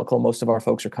post-evangelical. Most of our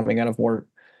folks are coming out of more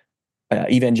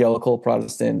evangelical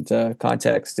Protestant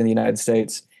context in the United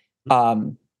States.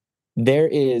 There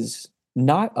is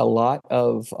not a lot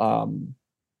of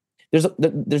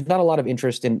there's not a lot of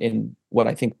interest in what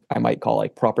I think I might call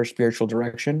like proper spiritual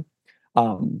direction,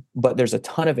 but there's a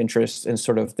ton of interest in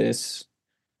sort of this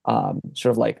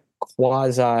sort of like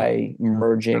quasi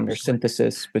merging or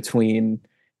synthesis between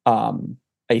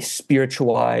a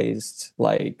spiritualized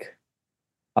like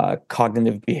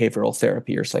cognitive behavioral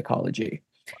therapy or psychology.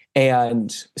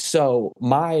 And so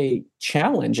my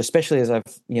challenge, especially as I've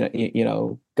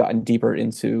gotten deeper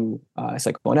into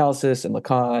psychoanalysis and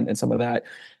Lacan and some of that,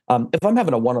 if I'm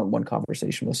having a one-on-one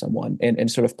conversation with someone and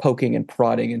sort of poking and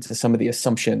prodding into some of the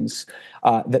assumptions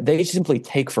that they simply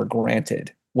take for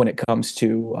granted when it comes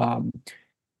to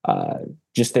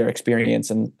just their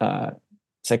experience in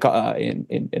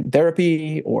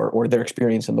therapy or their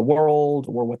experience in the world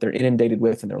or what they're inundated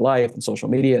with in their life and social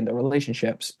media and their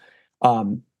relationships,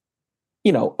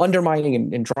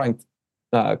 undermining and drawing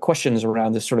questions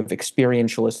around this sort of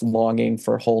experientialist longing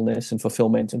for wholeness and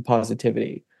fulfillment and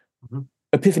positivity. Mm-hmm.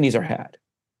 Epiphanies are had.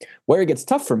 Where it gets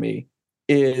tough for me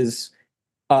is,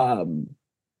 in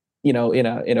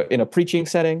a preaching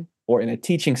setting or in a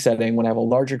teaching setting when I have a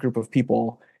larger group of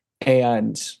people,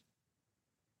 and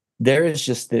there is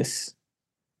just this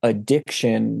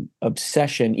addiction,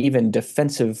 obsession, even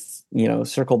defensive,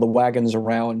 circle the wagons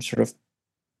around sort of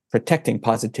protecting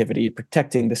positivity,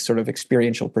 protecting this sort of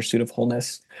experiential pursuit of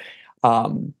wholeness.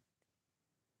 And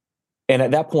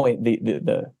at that point,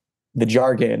 the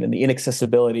jargon and the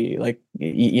inaccessibility, of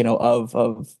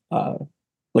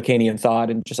Lacanian thought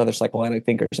and just other psychoanalytic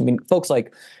thinkers. I mean, folks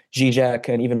like Jacques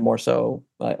and even more so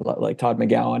like Todd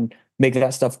McGowan make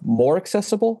that stuff more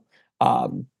accessible.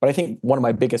 But I think one of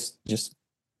my biggest just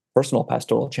personal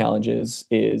pastoral challenges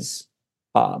is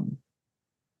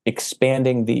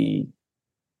expanding the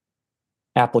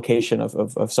application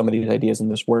of some of these ideas in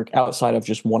this work outside of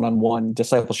just one-on-one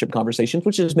discipleship conversations,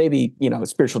 which is maybe,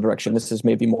 spiritual direction. This is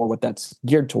maybe more what that's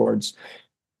geared towards,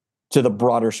 to the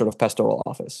broader sort of pastoral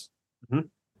office. Mm-hmm.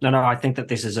 No, I think that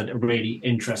this is a really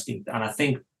interesting, and I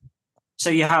think, so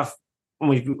you have,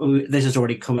 this has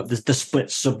already come up, the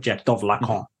split subject of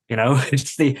Lacan, mm-hmm.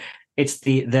 it's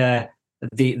the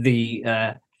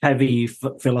heavy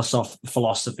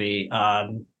philosophy,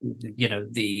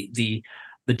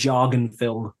 the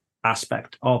jargon-filled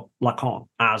aspect of Lacan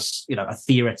as a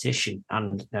theoretician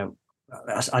and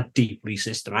a deeply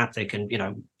systematic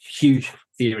and huge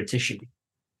theoretician.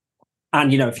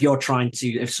 And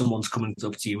if someone's coming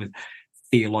up to you with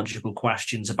theological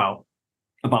questions about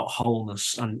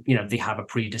wholeness, and they have a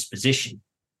predisposition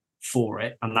for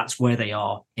it, and that's where they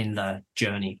are in their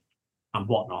journey and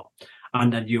whatnot,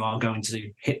 and then you are going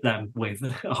to hit them with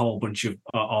a whole bunch of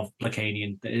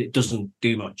Lacanian. It doesn't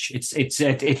do much.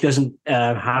 It doesn't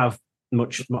have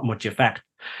much effect.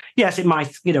 Yes, it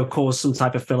might cause some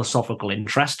type of philosophical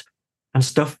interest and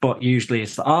stuff, but usually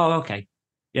it's okay,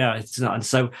 yeah, it's not. And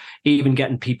so even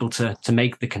getting people to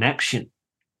make the connection,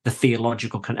 the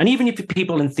theological and even if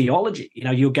people in theology,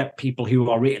 you'll get people who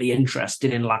are really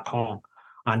interested in Lacan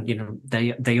and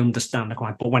they understand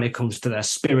Lacan, but when it comes to their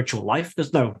spiritual life,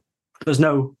 there's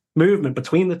no movement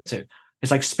between the two.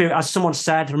 It's like spirit, as someone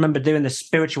said, I remember doing this,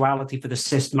 spirituality for the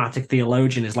systematic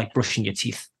theologian is like brushing your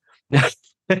teeth.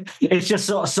 It's just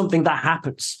sort of something that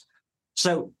happens.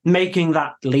 So making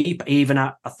that leap, even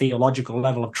at a theological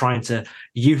level of trying to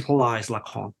utilize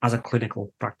Lacan as a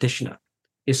clinical practitioner,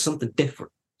 is something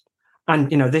different.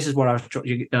 And, this is what I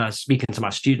was speaking to my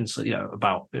students,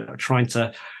 about, trying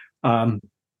to,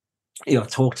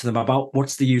 talk to them about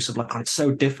what's the use of Lacan. It's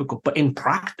so difficult, but in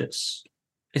practice,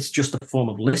 it's just a form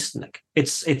of listening.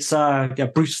 It's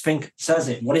Bruce Fink says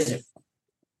it. What is it?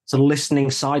 It's a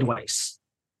listening sideways.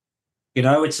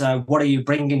 It's what are you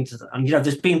bringing to them? And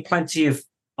there's been plenty of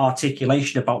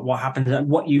articulation about what happens and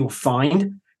what you'll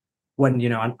find when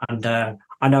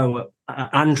I know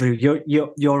Andrew,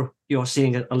 you're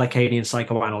seeing a Lacanian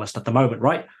psychoanalyst at the moment,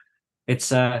 right?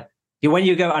 It's when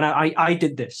you go, and I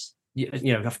did this. You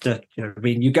have to,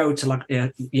 you go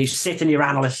to you sit in your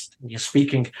analyst and you're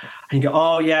speaking and you go,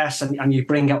 oh yes, and you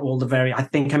bring out all the I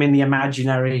think I'm in the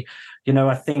imaginary,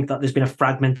 I think that there's been a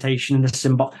fragmentation in the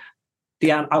symbol.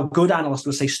 A good analyst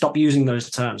would say, stop using those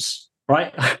terms,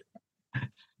 right?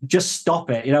 just stop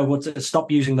it.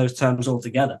 Stop using those terms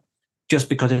altogether, just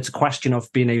because it's a question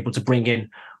of being able to bring in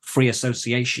free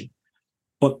association.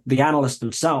 But the analysts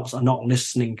themselves are not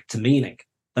listening to meaning.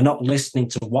 They're not listening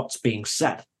to what's being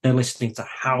said. They're listening to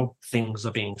how things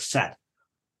are being said.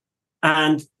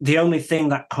 And the only thing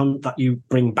that you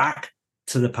bring back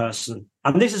to the person,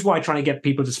 and this is why I'm trying to get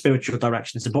people to spiritual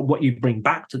directions, but what you bring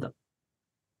back to them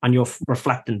and you're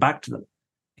reflecting back to them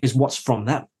is what's from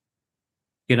them.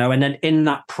 And then in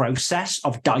that process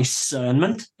of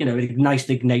discernment, a nice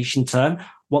Ignatian term,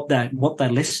 what they're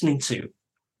listening to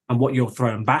and what you're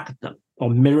throwing back at them or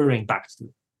mirroring back to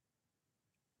them,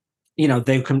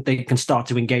 they can start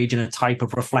to engage in a type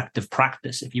of reflective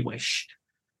practice, if you wish.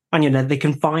 And, they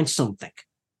can find something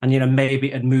and, maybe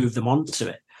it'd move them onto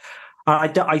it.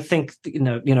 I think,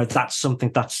 that's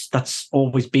something that's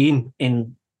always been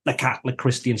in the Catholic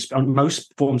Christian,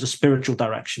 most forms of spiritual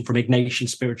direction, from Ignatian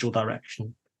spiritual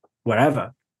direction,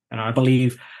 wherever. And I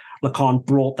believe Lacan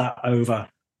brought that over,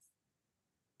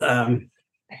 in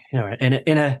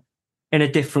a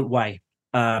different way,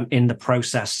 in the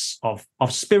process of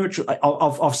spiritual,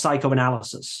 of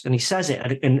psychoanalysis. And he says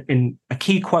it in a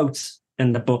key quote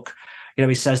in the book.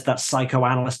 He says that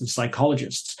psychoanalysts and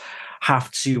psychologists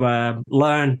have to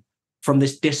learn from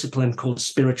this discipline called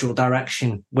spiritual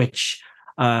direction, which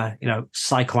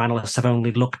psychoanalysts have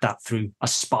only looked at through a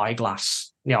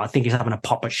spyglass. I think he's having a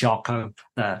pop at Jacques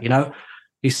there,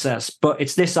 he says. But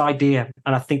it's this idea,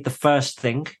 and I think the first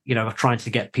thing, of trying to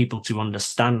get people to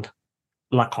understand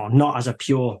Lacan, not as a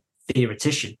pure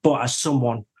theoretician, but as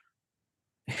someone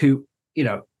who,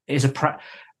 is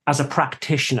as a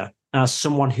practitioner, as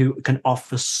someone who can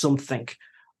offer something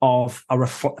of a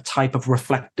type of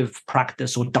reflective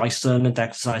practice or discernment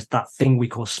exercise, that thing we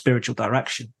call spiritual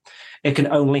direction. It can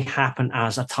only happen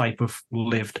as a type of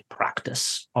lived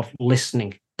practice of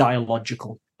listening,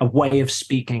 dialogical, a way of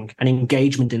speaking, an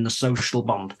engagement in the social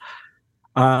bond.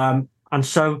 And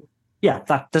so, yeah,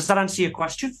 does that answer your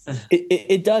question?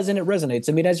 It does, and it resonates.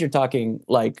 I mean, as you're talking,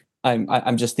 like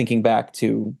I'm just thinking back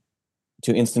to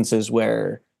instances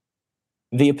where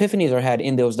the epiphanies are had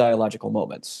in those dialogical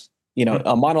moments.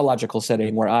 A monological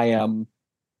setting where I am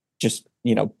just,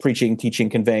 preaching, teaching,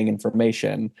 conveying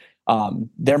information.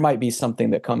 There might be something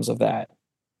that comes of that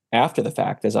after the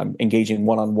fact as I'm engaging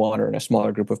one-on-one or in a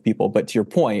smaller group of people. But to your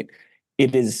point,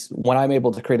 it is when I'm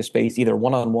able to create a space, either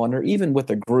one-on-one or even with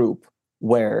a group,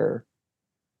 where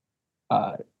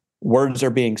words are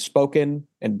being spoken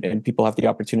and people have the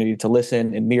opportunity to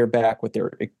listen and mirror back what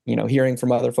they're, hearing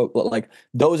from other folks. Like,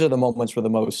 those are the moments where the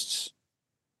most,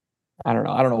 I don't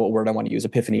know what word I want to use,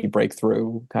 epiphany,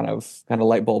 breakthrough, kind of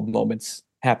light bulb moments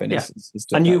happen. Yeah.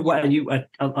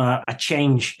 A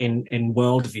change in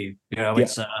worldview.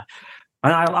 It's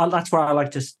and that's where I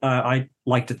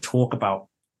like to talk about.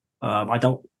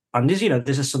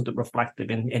 This is something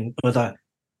reflective in other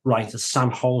writers.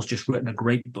 Sam Hall's just written a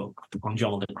great book on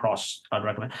John of the Cross, I'd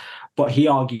recommend. But he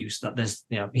argues that there's,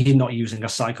 he's not using a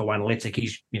psychoanalytic.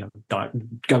 He's,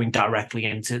 going directly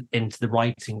into the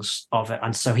writings of it.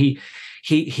 And so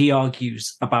he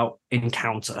argues about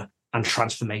encounter and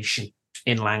transformation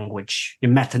in language,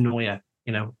 in metanoia,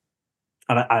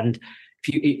 and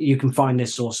if you can find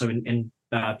this also in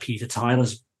Peter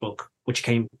Tyler's book, which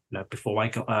came before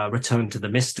I returned to the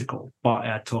mystical,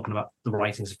 but talking about the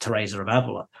writings of Teresa of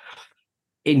Avila,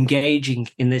 engaging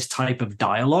in this type of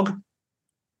dialogue,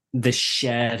 this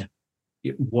shared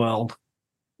world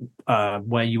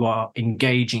where you are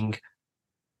engaging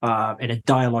in a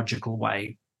dialogical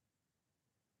way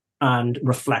and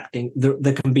reflecting.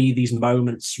 There can be these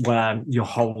moments where your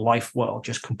whole life world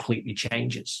just completely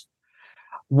changes.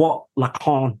 What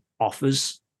Lacan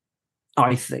offers,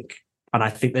 I think, and I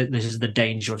think that this is the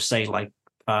danger of, say, like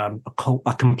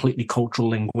a completely cultural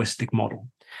linguistic model,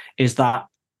 is that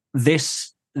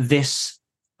this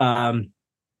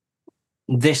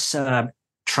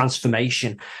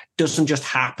transformation doesn't just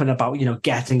happen about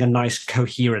getting a nice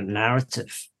coherent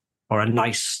narrative or a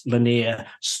nice linear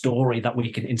story that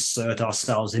we can insert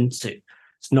ourselves into.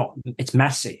 It's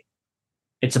messy.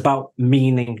 It's about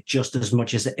meaning just as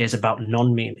much as it is about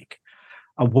non-meaning.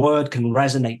 A word can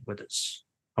resonate with us,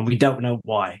 and we don't know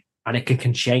why, and it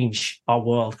can change our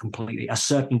world completely. A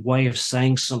certain way of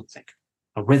saying something,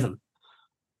 a rhythm,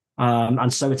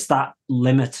 and so it's that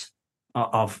limit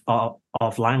of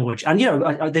language. And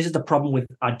this is the problem with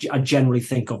I generally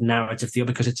think of narrative theory,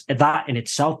 because it's that in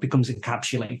itself becomes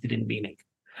encapsulated in meaning.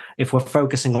 If we're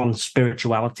focusing on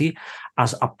spirituality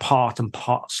as a part and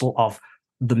parcel of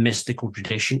the mystical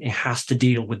tradition, it has to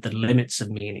deal with the limits of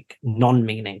meaning,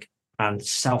 non-meaning, and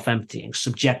self-emptying,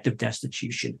 subjective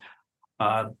destitution,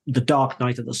 the dark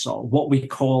night of the soul, what we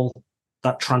call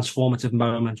that transformative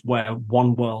moment where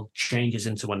one world changes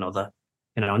into another,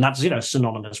 and that's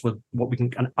synonymous with what we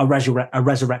can a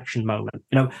resurrection moment,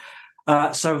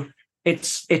 so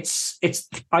it's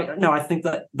I think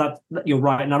that you're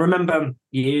right. And I remember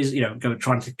years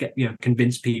trying to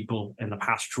convince people in the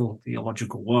pastoral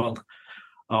theological world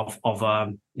of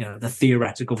the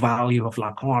theoretical value of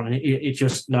Lacan, and it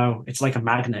just it's like a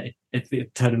magnet.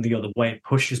 It turning the other way, it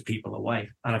pushes people away.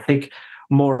 And I think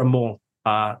more and more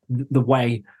the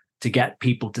way to get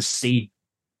people to see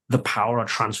the power or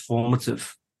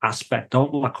transformative aspect of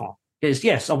Lacan is,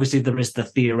 yes, obviously there is the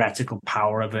theoretical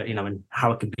power of it, and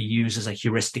how it can be used as a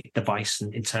heuristic device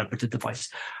and interpretive device.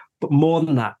 But more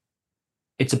than that,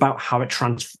 it's about how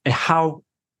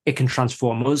it can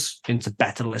transform us into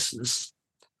better listeners.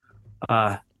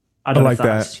 I like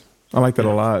that. I like that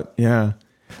a lot. Yeah.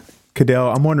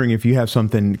 Cadell, I'm wondering if you have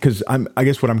something, because I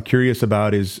guess what I'm curious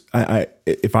about is,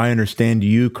 if I understand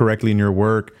you correctly in your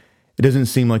work, it doesn't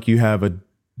seem like you have a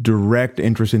direct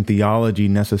interest in theology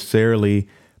necessarily,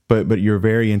 but you're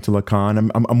very into Lacan.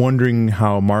 I'm wondering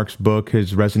how Mark's book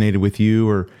has resonated with you,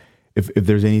 or if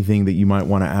there's anything that you might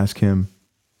want to ask him.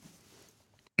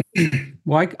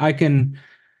 Well, I can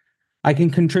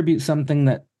contribute something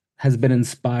that has been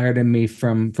inspired in me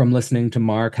from listening to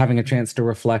Mark, having a chance to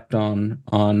reflect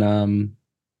on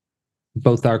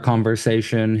both our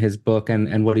conversation, his book,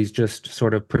 and what he's just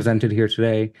sort of presented here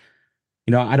today.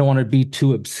 I don't want to be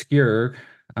too obscure.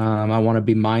 I want to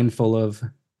be mindful of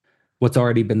what's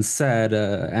already been said,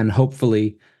 and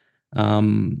hopefully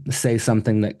say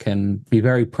something that can be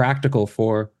very practical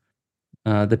for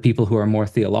the people who are more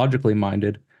theologically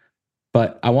minded.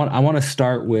 But I want to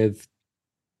start with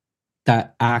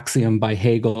that axiom by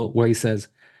Hegel, where he says,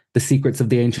 the secrets of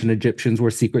the ancient Egyptians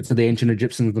were secrets of the ancient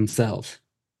Egyptians themselves.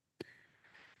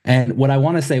 And what I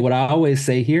always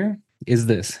say here is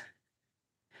this: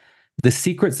 the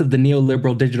secrets of the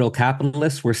neoliberal digital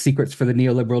capitalists were secrets for the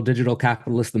neoliberal digital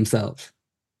capitalists themselves.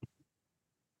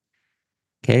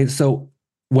 Okay, so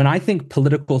when I think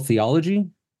political theology,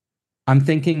 I'm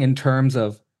thinking in terms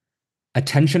of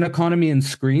attention economy and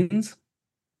screens,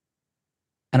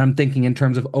 and I'm thinking in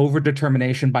terms of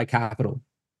overdetermination by capital.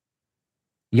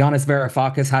 Yanis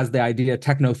Varoufakis has the idea of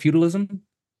techno-feudalism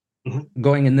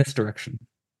going in this direction.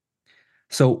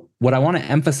 So what I want to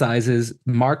emphasize is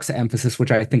Mark's emphasis,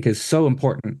 which I think is so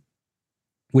important,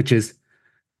 which is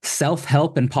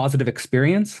self-help and positive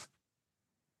experience,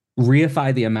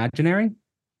 reify the imaginary,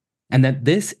 and that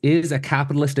this is a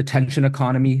capitalist attention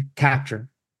economy capture.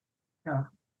 Yeah,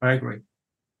 I agree.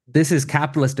 This is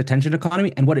capitalist attention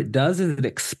economy, and what it does is it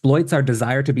exploits our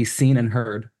desire to be seen and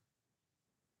heard,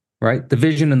 right? The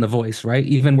vision and the voice, right?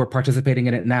 Even we're participating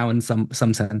in it now in some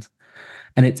sense.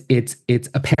 And it's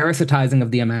a parasitizing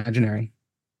of the imaginary,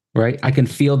 right? I can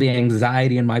feel the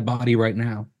anxiety in my body right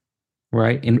now,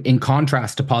 right? In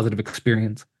contrast to positive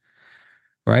experience,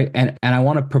 right? And I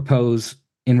want to propose,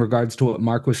 in regards to what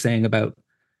Mark was saying about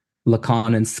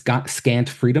Lacan and scant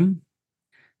freedom,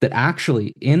 that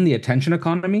actually in the attention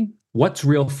economy, what's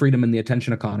real freedom in the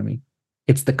attention economy?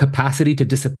 It's the capacity to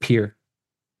disappear.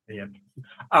 Yeah.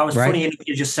 I was funny enough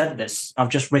you just said this. I've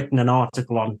just written an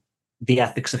article on the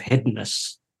ethics of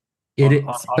hiddenness. It is,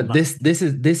 but this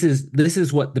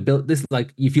is what this,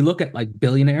 like, if you look at like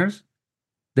billionaires,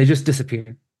 they just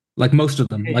disappear. Like most of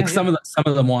them, like some of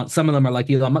them are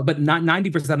like Elon, but not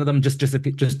 90% of them just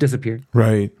disappear.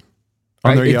 Right.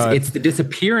 Right? It's the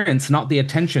disappearance, not the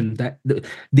attention. That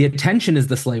the attention is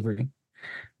the slavery,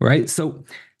 right? So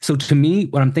to me,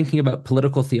 when I'm thinking about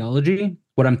political theology,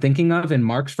 what I'm thinking of in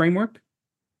Mark's framework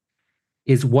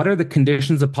is, what are the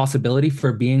conditions of possibility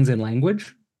for beings in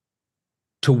language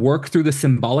to work through the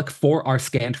symbolic for our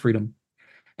scant freedom?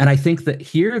 And I think that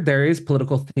here there is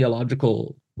political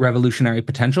theological revolutionary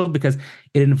potential, because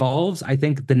it involves, I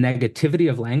think, the negativity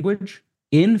of language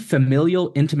in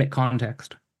familial, intimate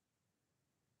context.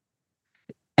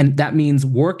 And that means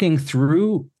working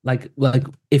through, like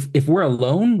if we're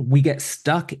alone, we get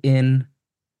stuck in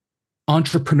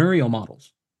entrepreneurial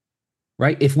models,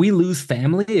 right? If we lose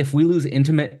family, if we lose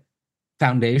intimate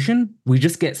foundation, we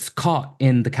just get caught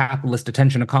in the capitalist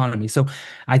attention economy. So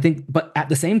I think, but at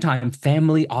the same time,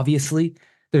 family, obviously,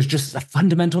 there's just a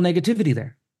fundamental negativity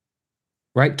there,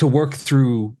 right? To work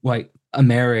through like a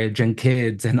marriage and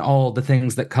kids and all the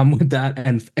things that come with that,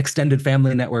 and extended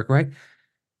family network, right?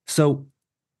 So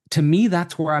to me,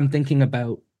 that's where I'm thinking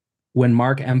about when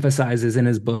Mark emphasizes in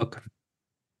his book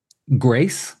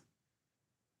grace.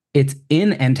 It's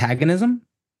in antagonism.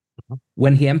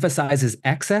 When he emphasizes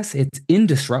excess, it's in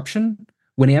disruption.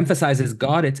 When he emphasizes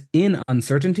God, it's in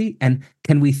uncertainty. And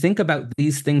can we think about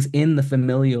these things in the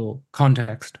familial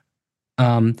context?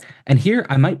 And here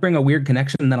I might bring a weird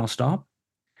connection and then I'll stop,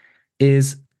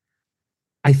 is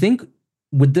I think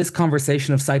with this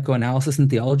conversation of psychoanalysis and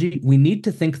theology, we need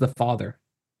to think the father.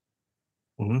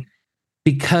 Mm-hmm.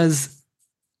 Because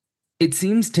it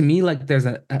seems to me like there's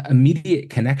an immediate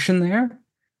connection there,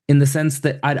 in the sense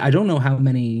that I don't know how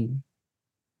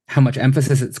much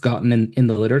emphasis it's gotten in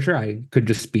the literature. I could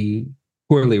just be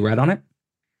poorly read on it.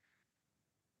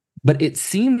 But it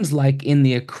seems like in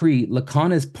the Écrits,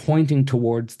 Lacan is pointing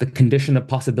towards the condition of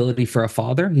possibility for a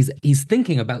father. He's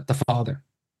thinking about the father.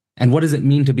 And what does it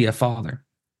mean to be a father?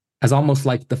 As almost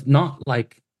like not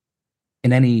like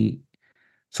in any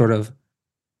sort of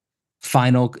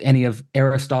any of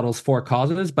Aristotle's four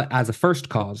causes, but as a first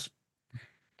cause.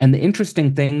 And the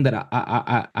interesting thing that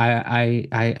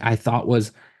I thought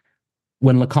was,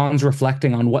 when Lacan's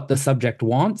reflecting on what the subject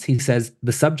wants, he says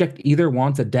the subject either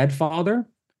wants a dead father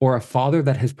or a father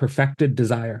that has perfected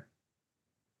desire.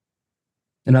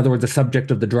 In other words, a subject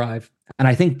of the drive. And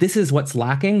I think this is what's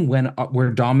lacking when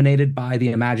we're dominated by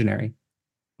the imaginary.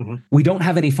 Mm-hmm. We don't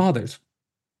have any fathers.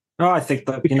 No, I think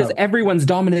that because everyone's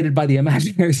dominated by the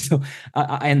imaginary. So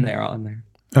I'll end there.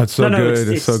 That's so good.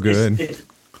 It's so good.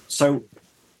 So,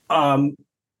 I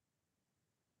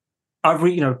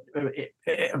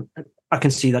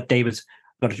can see that David's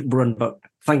got to run, but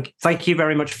thank you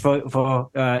very much for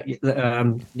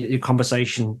your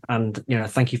conversation, and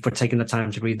thank you for taking the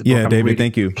time to read the book. Yeah, David,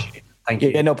 thank you. Thank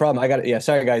you. Yeah, no problem. I got it. Yeah,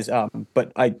 sorry guys.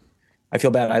 But I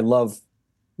feel bad. I love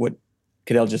what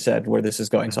Cadell just said, where this is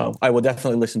going. So I will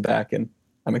definitely listen back, and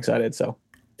I'm excited. So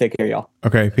take care, y'all.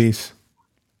 Okay, peace.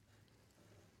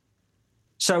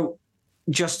 So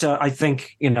just I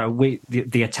think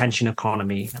the attention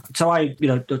economy. So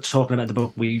talking about the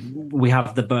book, we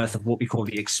have the birth of what we call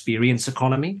the experience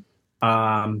economy,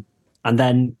 and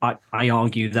then I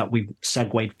argue that we've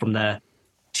segued from there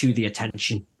to the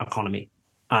attention economy,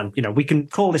 and we can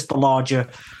call this the larger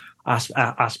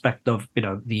aspect of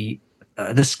the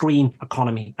screen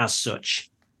economy as such.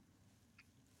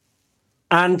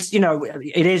 And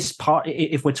it is part,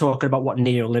 if we're talking about what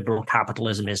neoliberal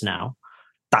capitalism is now,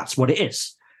 that's what it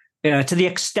is. To the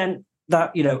extent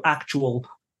that actual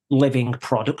living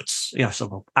products,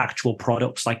 sort of actual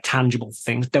products like tangible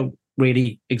things don't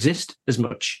really exist as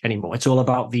much anymore. It's all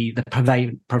about the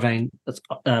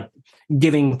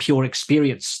giving pure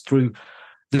experience through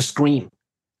the screen,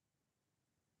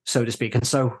 so to speak. And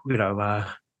so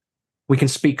we can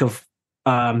speak of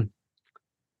the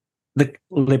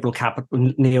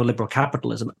neoliberal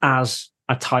capitalism as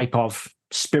a type of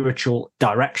spiritual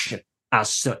direction as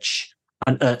such,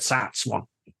 an ersatz one,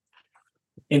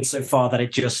 insofar that it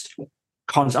just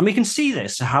and we can see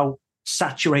this, how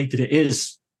saturated it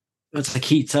is. That's a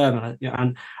key term,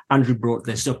 and Andrew brought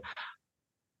this up.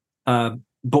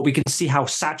 But we can see how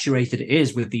saturated it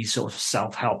is with these sort of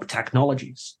self-help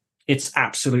technologies. It's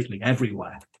absolutely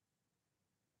everywhere.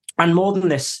 And more than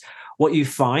this, what you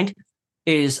find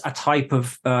is a type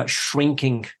of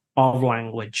shrinking of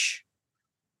language.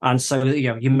 And so,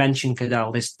 you mentioned,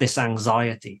 Cadell, this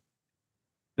anxiety.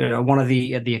 One of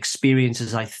the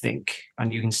experiences, I think,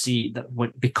 and you can see that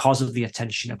because of the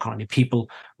attention economy, people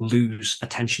lose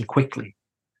attention quickly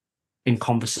in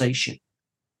conversation.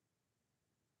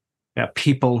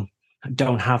 People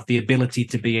don't have the ability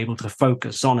to be able to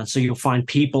focus on it. So you'll find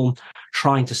people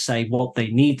trying to say what they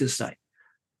need to say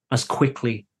as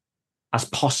quickly as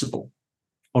possible,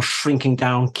 or shrinking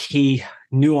down key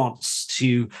nuance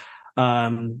to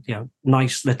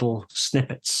nice little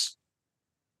snippets.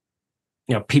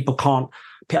 People can't.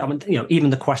 Even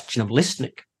the question of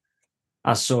listening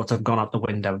has sort of gone out the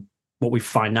window. What we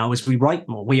find now is we write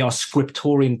more. We are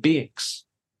scriptorian beings.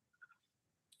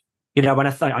 When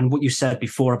I think, and what you said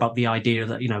before about the idea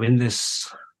that in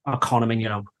this economy,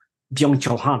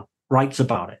 Byung-Chul Han writes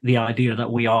about it. The idea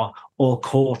that we are all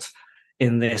caught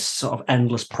in this sort of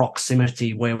endless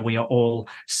proximity where we are all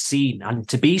seen, and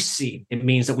to be seen, it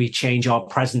means that we change our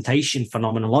presentation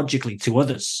phenomenologically to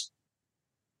others.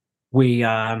 We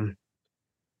want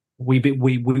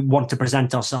to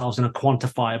present ourselves in a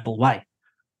quantifiable way.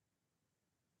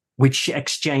 We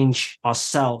exchange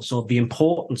ourselves, or the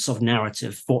importance of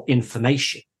narrative, for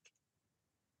information.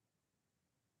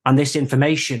 And this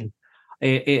information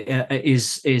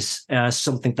is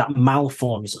something that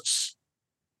malforms us.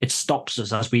 It stops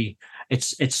us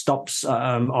it stops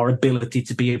our ability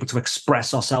to be able to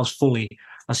express ourselves fully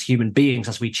as human beings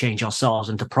as we change ourselves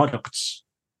into products.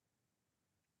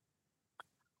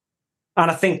 And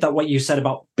I think that what you said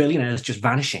about billionaires just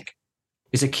vanishing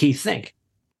is a key thing.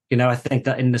 I think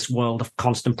that in this world of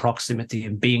constant proximity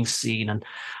and being seen, and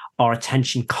our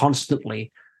attention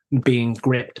constantly being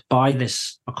gripped by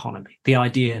this economy, the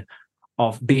idea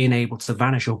of being able to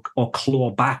vanish or claw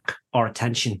back our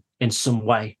attention in some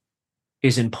way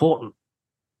is important.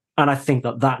 And I think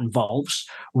that involves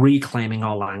reclaiming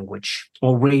our language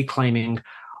or reclaiming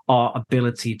our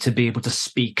ability to be able to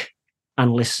speak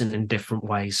and listen in different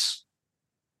ways.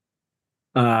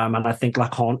 And I think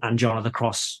Lacan and John of the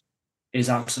Cross is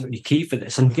absolutely key for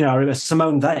this. And,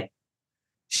 Simone Weil,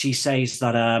 she says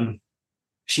that,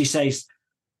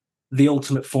 the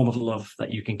ultimate form of love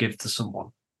that you can give to someone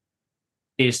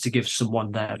is to give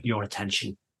someone your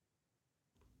attention.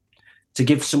 To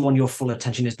give someone your full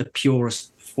attention is the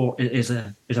purest is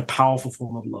a powerful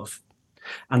form of love.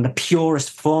 And the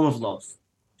purest form of love,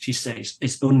 she says,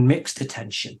 is unmixed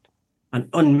attention. And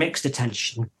unmixed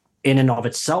attention in and of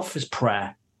itself is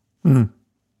prayer. Mm.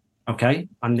 Okay?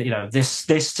 And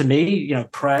this to me,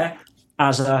 prayer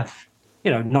as a,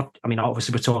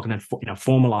 obviously we're talking in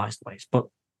formalized ways, but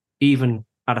even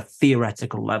at a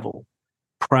theoretical level,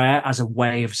 prayer as a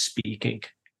way of speaking,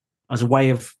 as a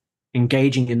way of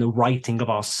engaging in the writing of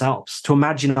ourselves, to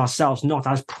imagine ourselves not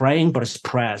as praying, but as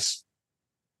prayers.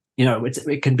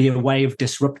 It can be a way of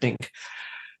disrupting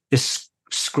this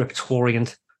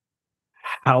scriptorian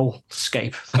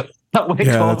hellscape that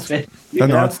we're caught in.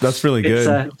 That's really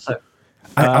good.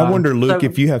 I wonder, Luke,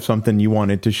 if you have something you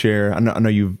wanted to share. I know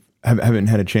you haven't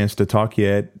had a chance to talk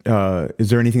yet. Is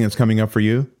there anything that's coming up for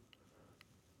you?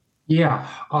 Yeah.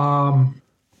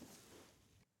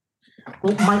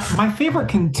 Well, my favorite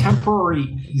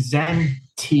contemporary Zen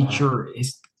teacher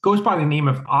goes by the name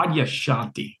of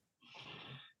Adyashanti.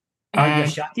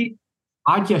 Adyashanti?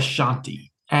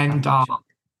 Adyashanti. And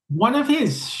one of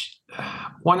his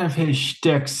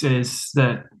shticks is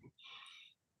that,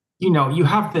 you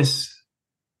have this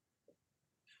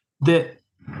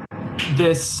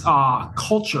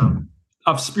culture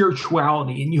of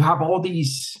spirituality, and you have all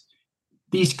these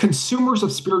consumers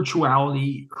of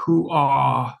spirituality who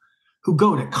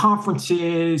go to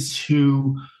conferences,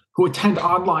 who attend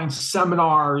online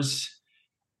seminars,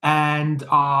 and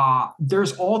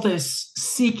there's all this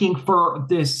seeking for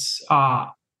this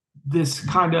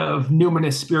kind of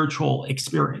numinous spiritual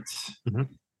experience. Mm-hmm.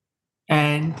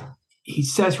 And he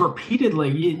says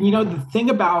repeatedly, the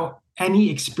thing about any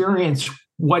experience,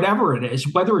 whatever it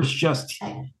is, whether it's just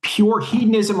pure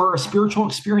hedonism or a spiritual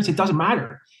experience, it doesn't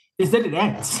matter, is that it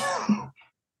ends.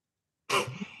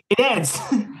 It ends.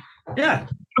 Yeah.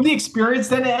 The experience,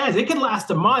 then it ends. It can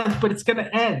last a month, but it's going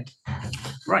to end.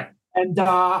 Right. And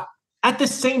at the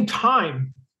same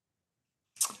time,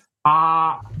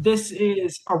 this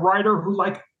is a writer who,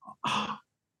 like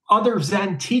other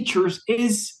Zen teachers,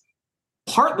 is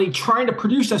partly trying to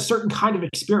produce a certain kind of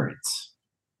experience.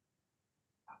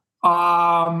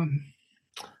 But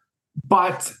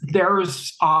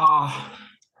there's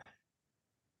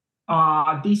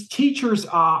these teachers,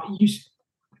 you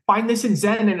find this in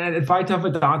Zen and Advaita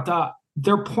Vedanta,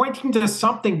 they're pointing to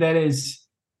something that is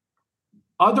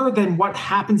other than what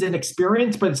happens in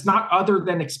experience, but it's not other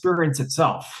than experience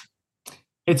itself.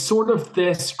 It's sort of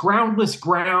this groundless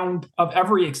ground of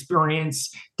every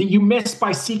experience that you miss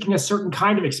by seeking a certain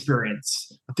kind of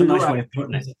experience. That's a nice way of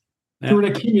putting it. Yeah. Through an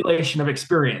accumulation of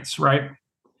experience, right?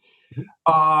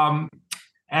 Mm-hmm.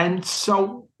 And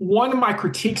so one of my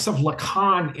critiques of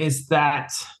Lacan is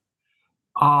that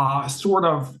sort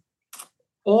of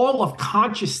all of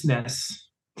consciousness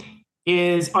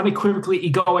is unequivocally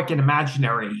egoic and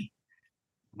imaginary.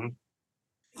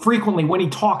 Mm-hmm. Frequently, when he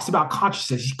talks about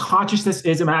consciousness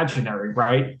is imaginary,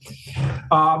 right?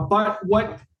 But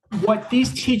what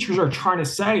these teachers are trying to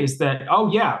say is that,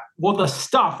 all the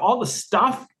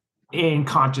stuff in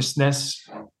consciousness,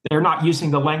 they're not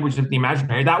using the language of the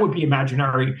imaginary. That would be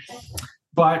imaginary.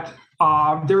 But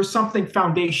there's something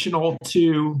foundational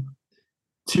to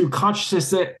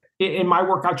consciousness that, in my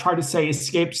work, I try to say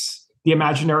escapes the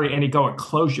imaginary and egoic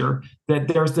closure, that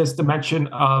there's this dimension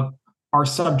of our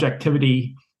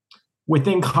subjectivity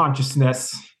within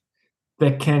consciousness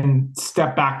that can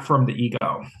step back from the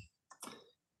ego.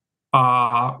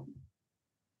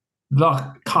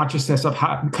 The consciousness of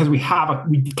because we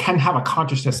can have a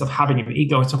consciousness of having an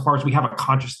ego. Insofar as we have a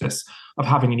consciousness of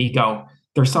having an ego,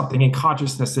 there's something in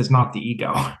consciousness is not the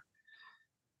ego.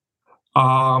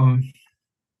 I'm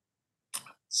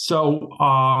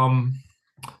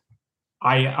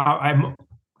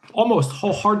almost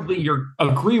wholeheartedly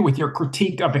agree with your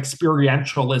critique of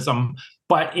experientialism,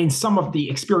 but in some of the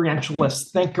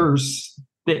experientialist thinkers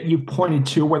that you pointed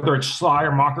to, whether it's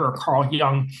Schleiermacher or Carl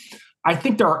Jung, I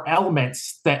think there are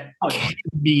elements that can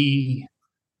be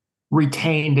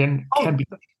retained and can be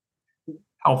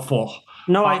helpful.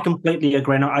 No, I completely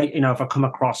agree. No, if I come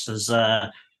across as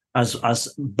as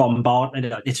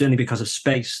bombarded. It's only because of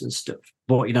space and stuff.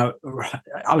 But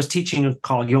I was teaching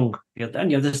Carl Jung,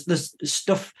 and there's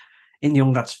stuff in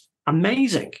Jung that's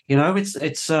amazing.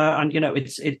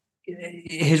 It's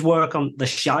his work on the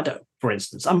shadow, for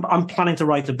instance. I'm planning to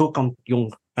write a book on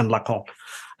Jung and Lacan.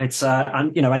 It's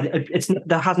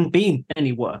there hasn't been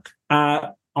any work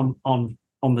on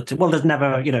the two. Well, there's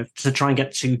never, to try and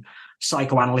get two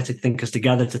psychoanalytic thinkers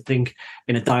together to think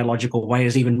in a dialogical way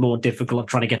is even more difficult.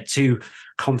 Trying to get two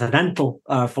continental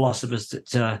philosophers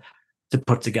to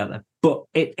put together. But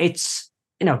it's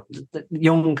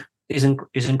Jung is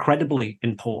incredibly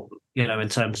important, in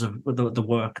terms of the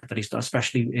work that he's done,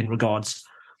 especially in regards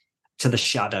to the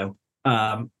shadow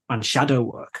and shadow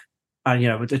work.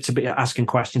 And to be asking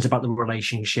questions about the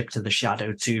relationship to the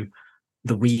shadow to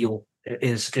the real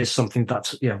is something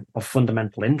that's of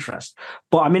fundamental interest.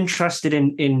 But I'm interested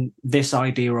in this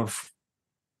idea of,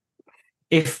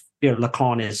 if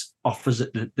Lacan offers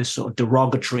this sort of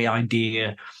derogatory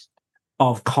idea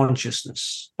of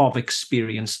consciousness, of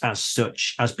experience as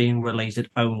such, as being related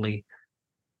only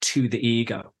to the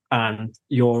ego, and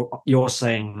you're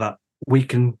saying that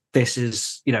this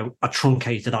is a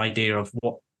truncated idea of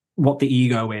what the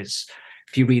ego is.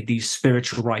 If you read these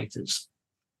spiritual writers,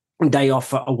 they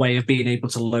offer a way of being able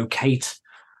to locate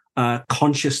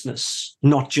consciousness,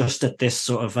 not just at this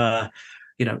sort of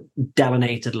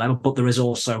delineated level, but there is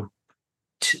also,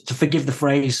 to forgive the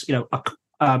phrase,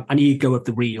 an ego of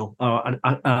the real, or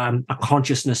a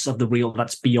consciousness of the real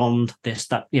that's beyond this,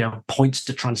 that points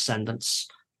to transcendence.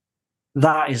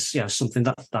 That is something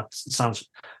that sounds.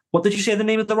 What did you say the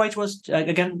name of the writer was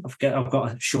again? I forget. I've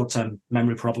got short-term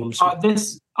memory problems.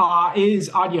 This is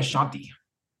Adyashanti.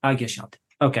 Adyashanti.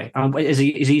 Okay. Is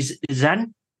he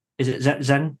Zen? Is it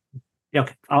Zen? Yeah,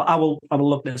 okay. I will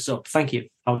look this up. Thank you.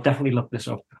 I'll definitely look this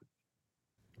up.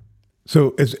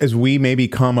 So as we maybe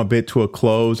come a bit to a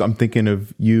close, I'm thinking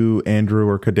of you, Andrew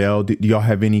or Cadell. Do y'all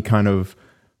have any kind of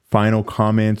final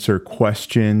comments or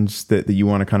questions that you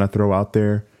want to kind of throw out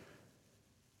there?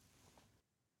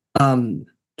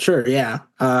 Sure, yeah.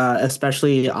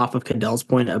 Especially off of Cadell's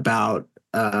point about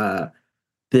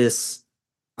this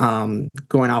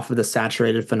going off of the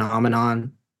saturated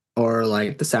phenomenon, or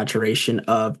like the saturation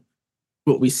of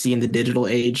what we see in the digital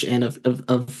age and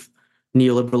of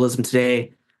neoliberalism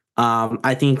today.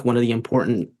 I think one of the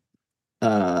important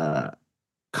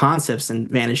concepts and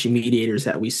vanishing mediators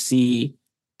that we see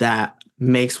that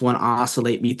makes one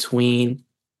oscillate between,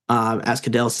 as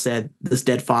Cadell said, this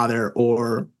dead father,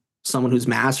 or someone who's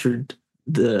mastered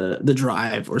the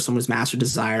drive, or someone who's mastered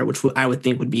desire, which I would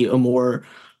think would be a more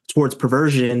towards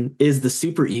perversion, is the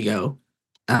superego.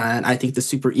 And I think the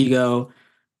superego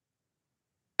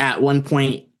at one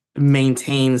point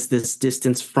maintains this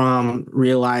distance from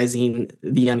realizing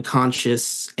the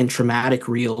unconscious and traumatic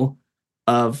real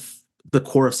of the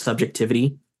core of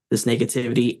subjectivity, this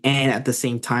negativity, and at the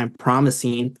same time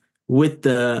promising with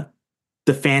the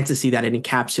fantasy that it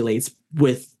encapsulates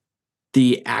with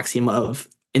the axiom of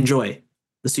enjoy.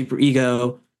 The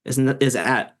superego is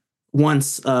at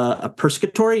once a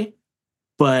persecutory,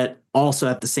 but also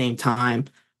at the same time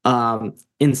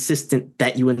insistent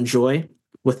that you enjoy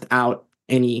without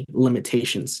any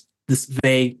limitations. This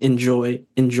vague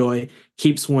enjoy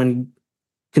keeps one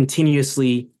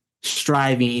continuously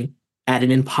striving at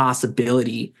an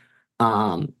impossibility,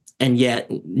 and yet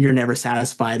you're never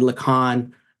satisfied.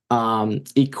 Lacan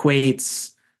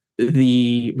equates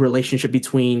the relationship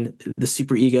between the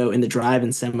superego and the drive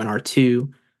in Seminar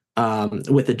 2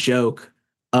 with a joke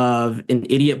of an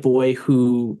idiot boy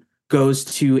who goes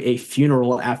to a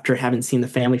funeral after having seen the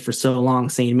family for so long,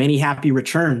 saying many happy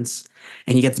returns,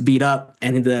 and he gets beat up,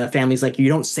 and the family's like, you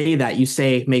don't say that, you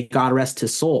say may God rest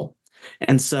his soul.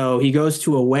 And so he goes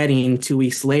to a wedding 2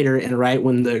 weeks later, and right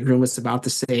when the groom was about to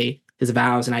say his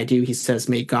vows and I do, he says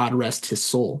may God rest his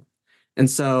soul. And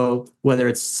so whether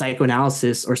it's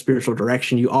psychoanalysis or spiritual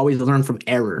direction, you always learn from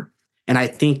error. And I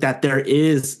think that there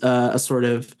is a sort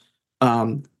of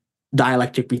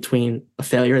dialectic between a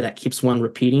failure that keeps one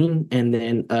repeating, and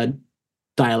then a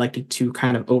dialectic to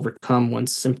kind of overcome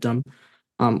one's symptom,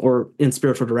 or in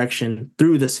spiritual direction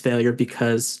through this failure,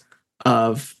 because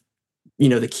of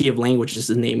the key of language is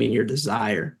naming your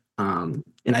desire. And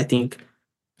I think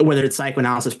whether it's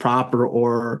psychoanalysis proper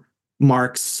or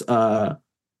Marx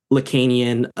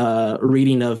Lacanian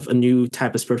reading of a new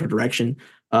type of spiritual direction,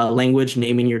 language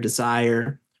naming your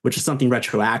desire, which is something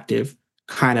retroactive,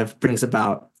 kind of brings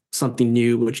about something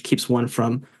new, which keeps one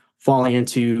from falling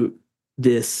into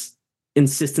this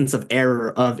insistence of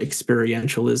error of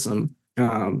experientialism,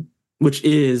 which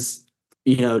is,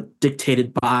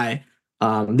 dictated by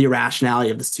the irrationality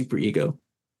of the superego.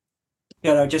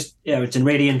 It's a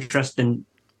really interesting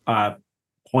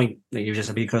point that you just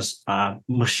said, because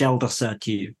Michel de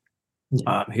Certeau,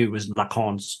 who was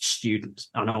Lacan's student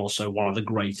and also one of the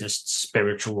greatest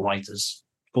spiritual writers,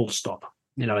 full stop,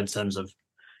 in terms of,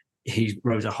 he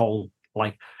wrote a whole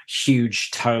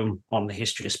huge tome on the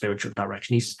history of spiritual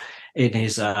direction. He's in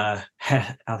his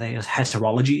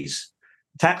heterologies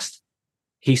text.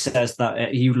 He says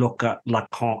that you look at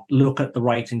Lacan, look at the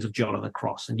writings of John of the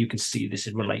Cross, and you can see this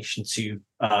in relation to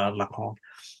Lacan.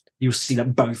 You'll see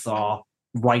that both are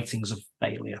writings of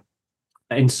failure,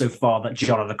 insofar that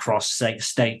John of the Cross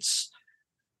states,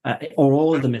 or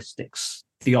all of the mystics,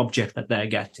 the object that they're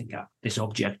getting at, this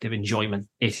objective enjoyment,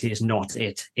 it is not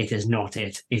it, it is not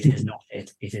it, it is not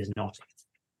it, it is not it.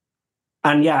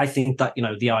 And I think that,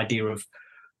 the idea of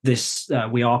this,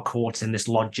 we are caught in this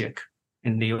logic,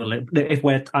 in if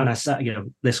we're, and I said,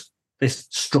 this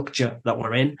structure that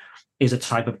we're in is a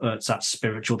type of ersatz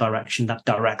spiritual direction that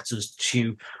directs us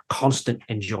to constant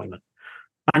enjoyment.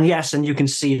 And yes, and you can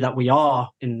see that we are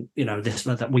in, this,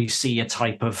 that we see a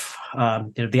type of,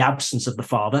 the absence of the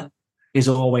Father is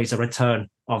always a return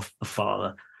of the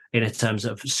Father in terms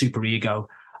of superego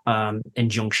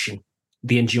injunction,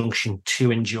 the injunction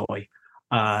to enjoy,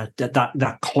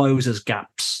 that closes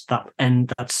gaps, that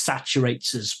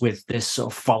saturates us with this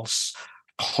sort of false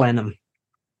plenum,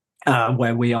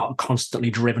 where we are constantly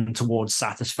driven towards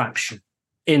satisfaction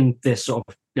in this sort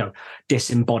of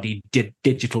disembodied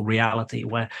digital reality,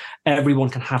 where everyone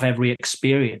can have every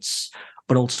experience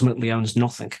but ultimately owns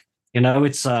nothing. I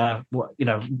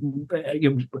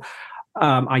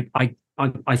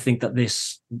think that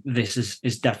this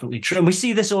is definitely true, and we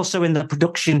see this also in the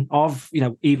production of,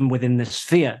 even within this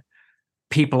sphere,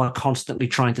 people are constantly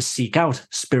trying to seek out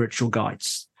spiritual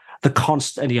guides,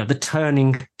 the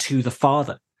turning to the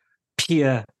Father,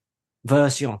 pure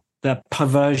version, the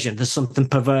perversion. There's something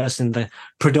perverse in the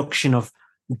production of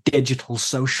digital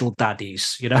social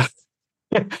daddies,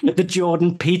 the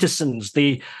Jordan Petersons,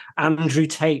 the Andrew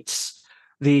Tates,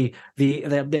 the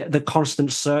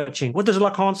constant searching. What does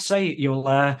Lacan say?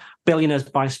 You'll billionaires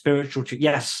buy spiritual truth.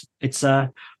 Yes, it's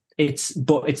the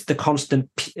constant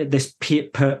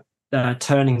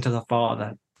turning to the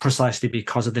Father, precisely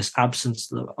because of this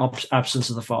absence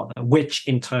of the Father, which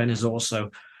in turn is also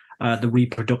the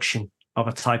reproduction of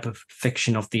a type of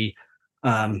fiction of the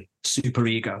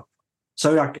superego.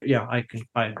 So I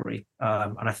agree,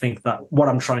 and I think that what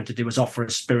I'm trying to do is offer a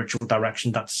spiritual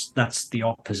direction that's the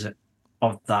opposite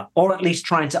of that, or at least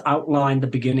trying to outline the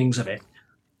beginnings of it,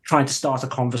 trying to start a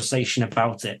conversation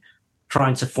about it,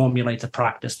 trying to formulate a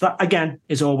practice that again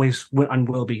is always and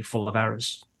will be full of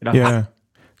errors. Yeah.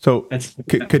 So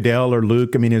Cadell or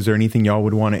Luke, is there anything y'all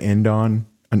would want to end on?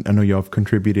 I know y'all have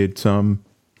contributed some.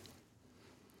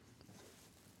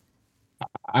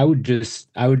 I would just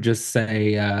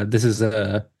say this is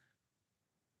a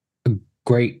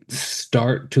great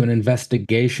start to an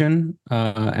investigation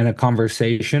and a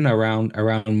conversation around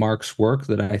Mark's work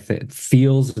that I think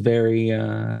feels very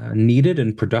needed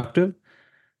and productive.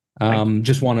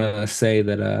 Just want to say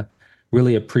that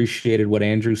really appreciated what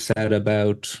Andrew said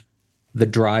about the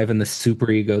drive and the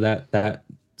superego. That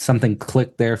something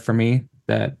clicked there for me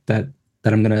that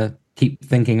I'm gonna keep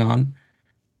thinking on.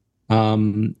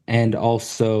 And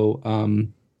also,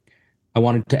 I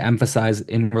wanted to emphasize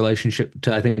in relationship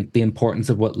to, I think, the importance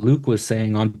of what Luke was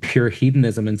saying on pure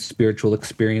hedonism and spiritual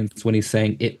experience when he's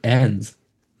saying it ends.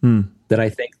 That I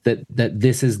think that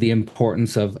this is the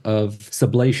importance of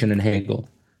sublation in Hegel,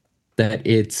 that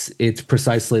it's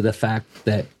precisely the fact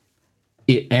that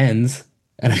it ends,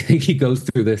 and I think he goes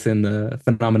through this in the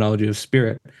Phenomenology of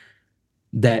Spirit,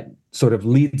 that sort of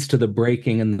leads to the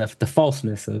breaking and the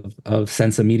falseness of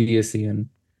sense immediacy and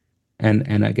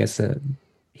I guess a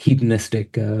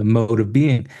hedonistic mode of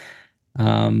being.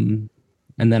 And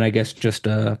then I guess just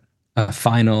a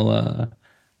final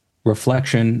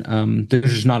reflection.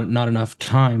 There's just not enough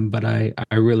time, but I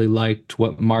really liked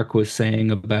what Mark was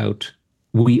saying about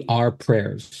we are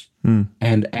prayers,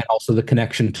 and also the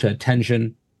connection to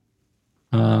attention,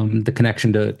 the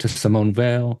connection to Simone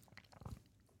Weil.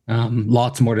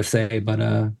 Lots more to say,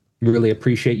 but really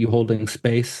appreciate you holding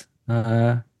space,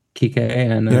 Kike,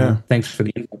 and thanks for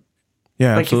the info.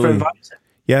 Yeah, thank absolutely. you for inviting.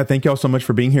 Yeah, thank you all so much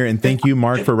for being here, and thank you,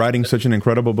 Mark, for writing such an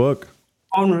incredible book.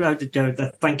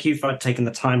 Thank you for taking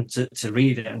the time to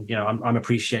read it, and I'm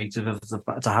appreciative of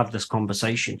to have this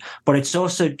conversation. But it's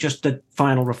also just a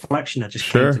final reflection that just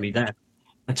came to me there.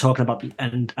 I'm talking about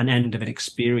an end of an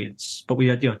experience, but we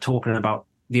are talking about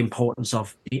the importance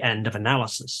of the end of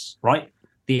analysis, right?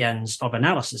 The ends of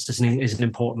analysis is an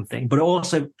important thing, but it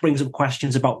also brings up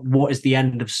questions about what is the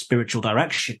end of spiritual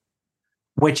direction.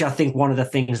 which I think one of the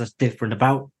things that's different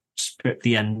about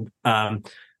the end.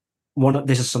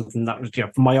 This is something that was,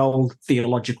 from my old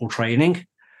theological training,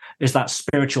 is that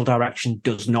spiritual direction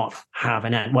does not have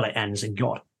an end. Well, it ends in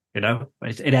God,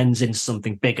 it ends in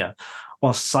something bigger.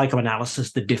 While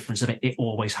psychoanalysis, the difference of it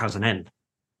always has an end.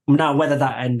 Now, whether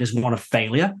that end is one of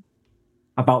failure,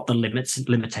 about the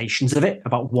limitations of it,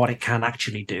 about what it can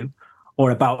actually do,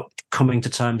 or about coming to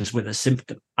terms with a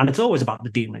symptom. And it's always about the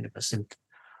dealing of the symptom.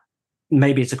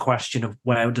 Maybe it's a question of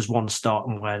where does one start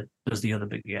and where does the other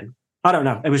begin? I don't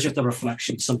know. It was just a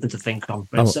reflection, something to think on.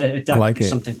 It's I like it.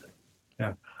 Something.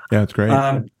 Yeah, it's great.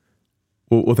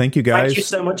 Well, thank you guys. Thank you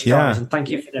so much, guys, and thank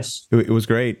you for this. It was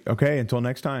great. Okay, until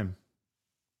next time.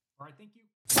 All right, thank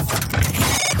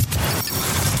you.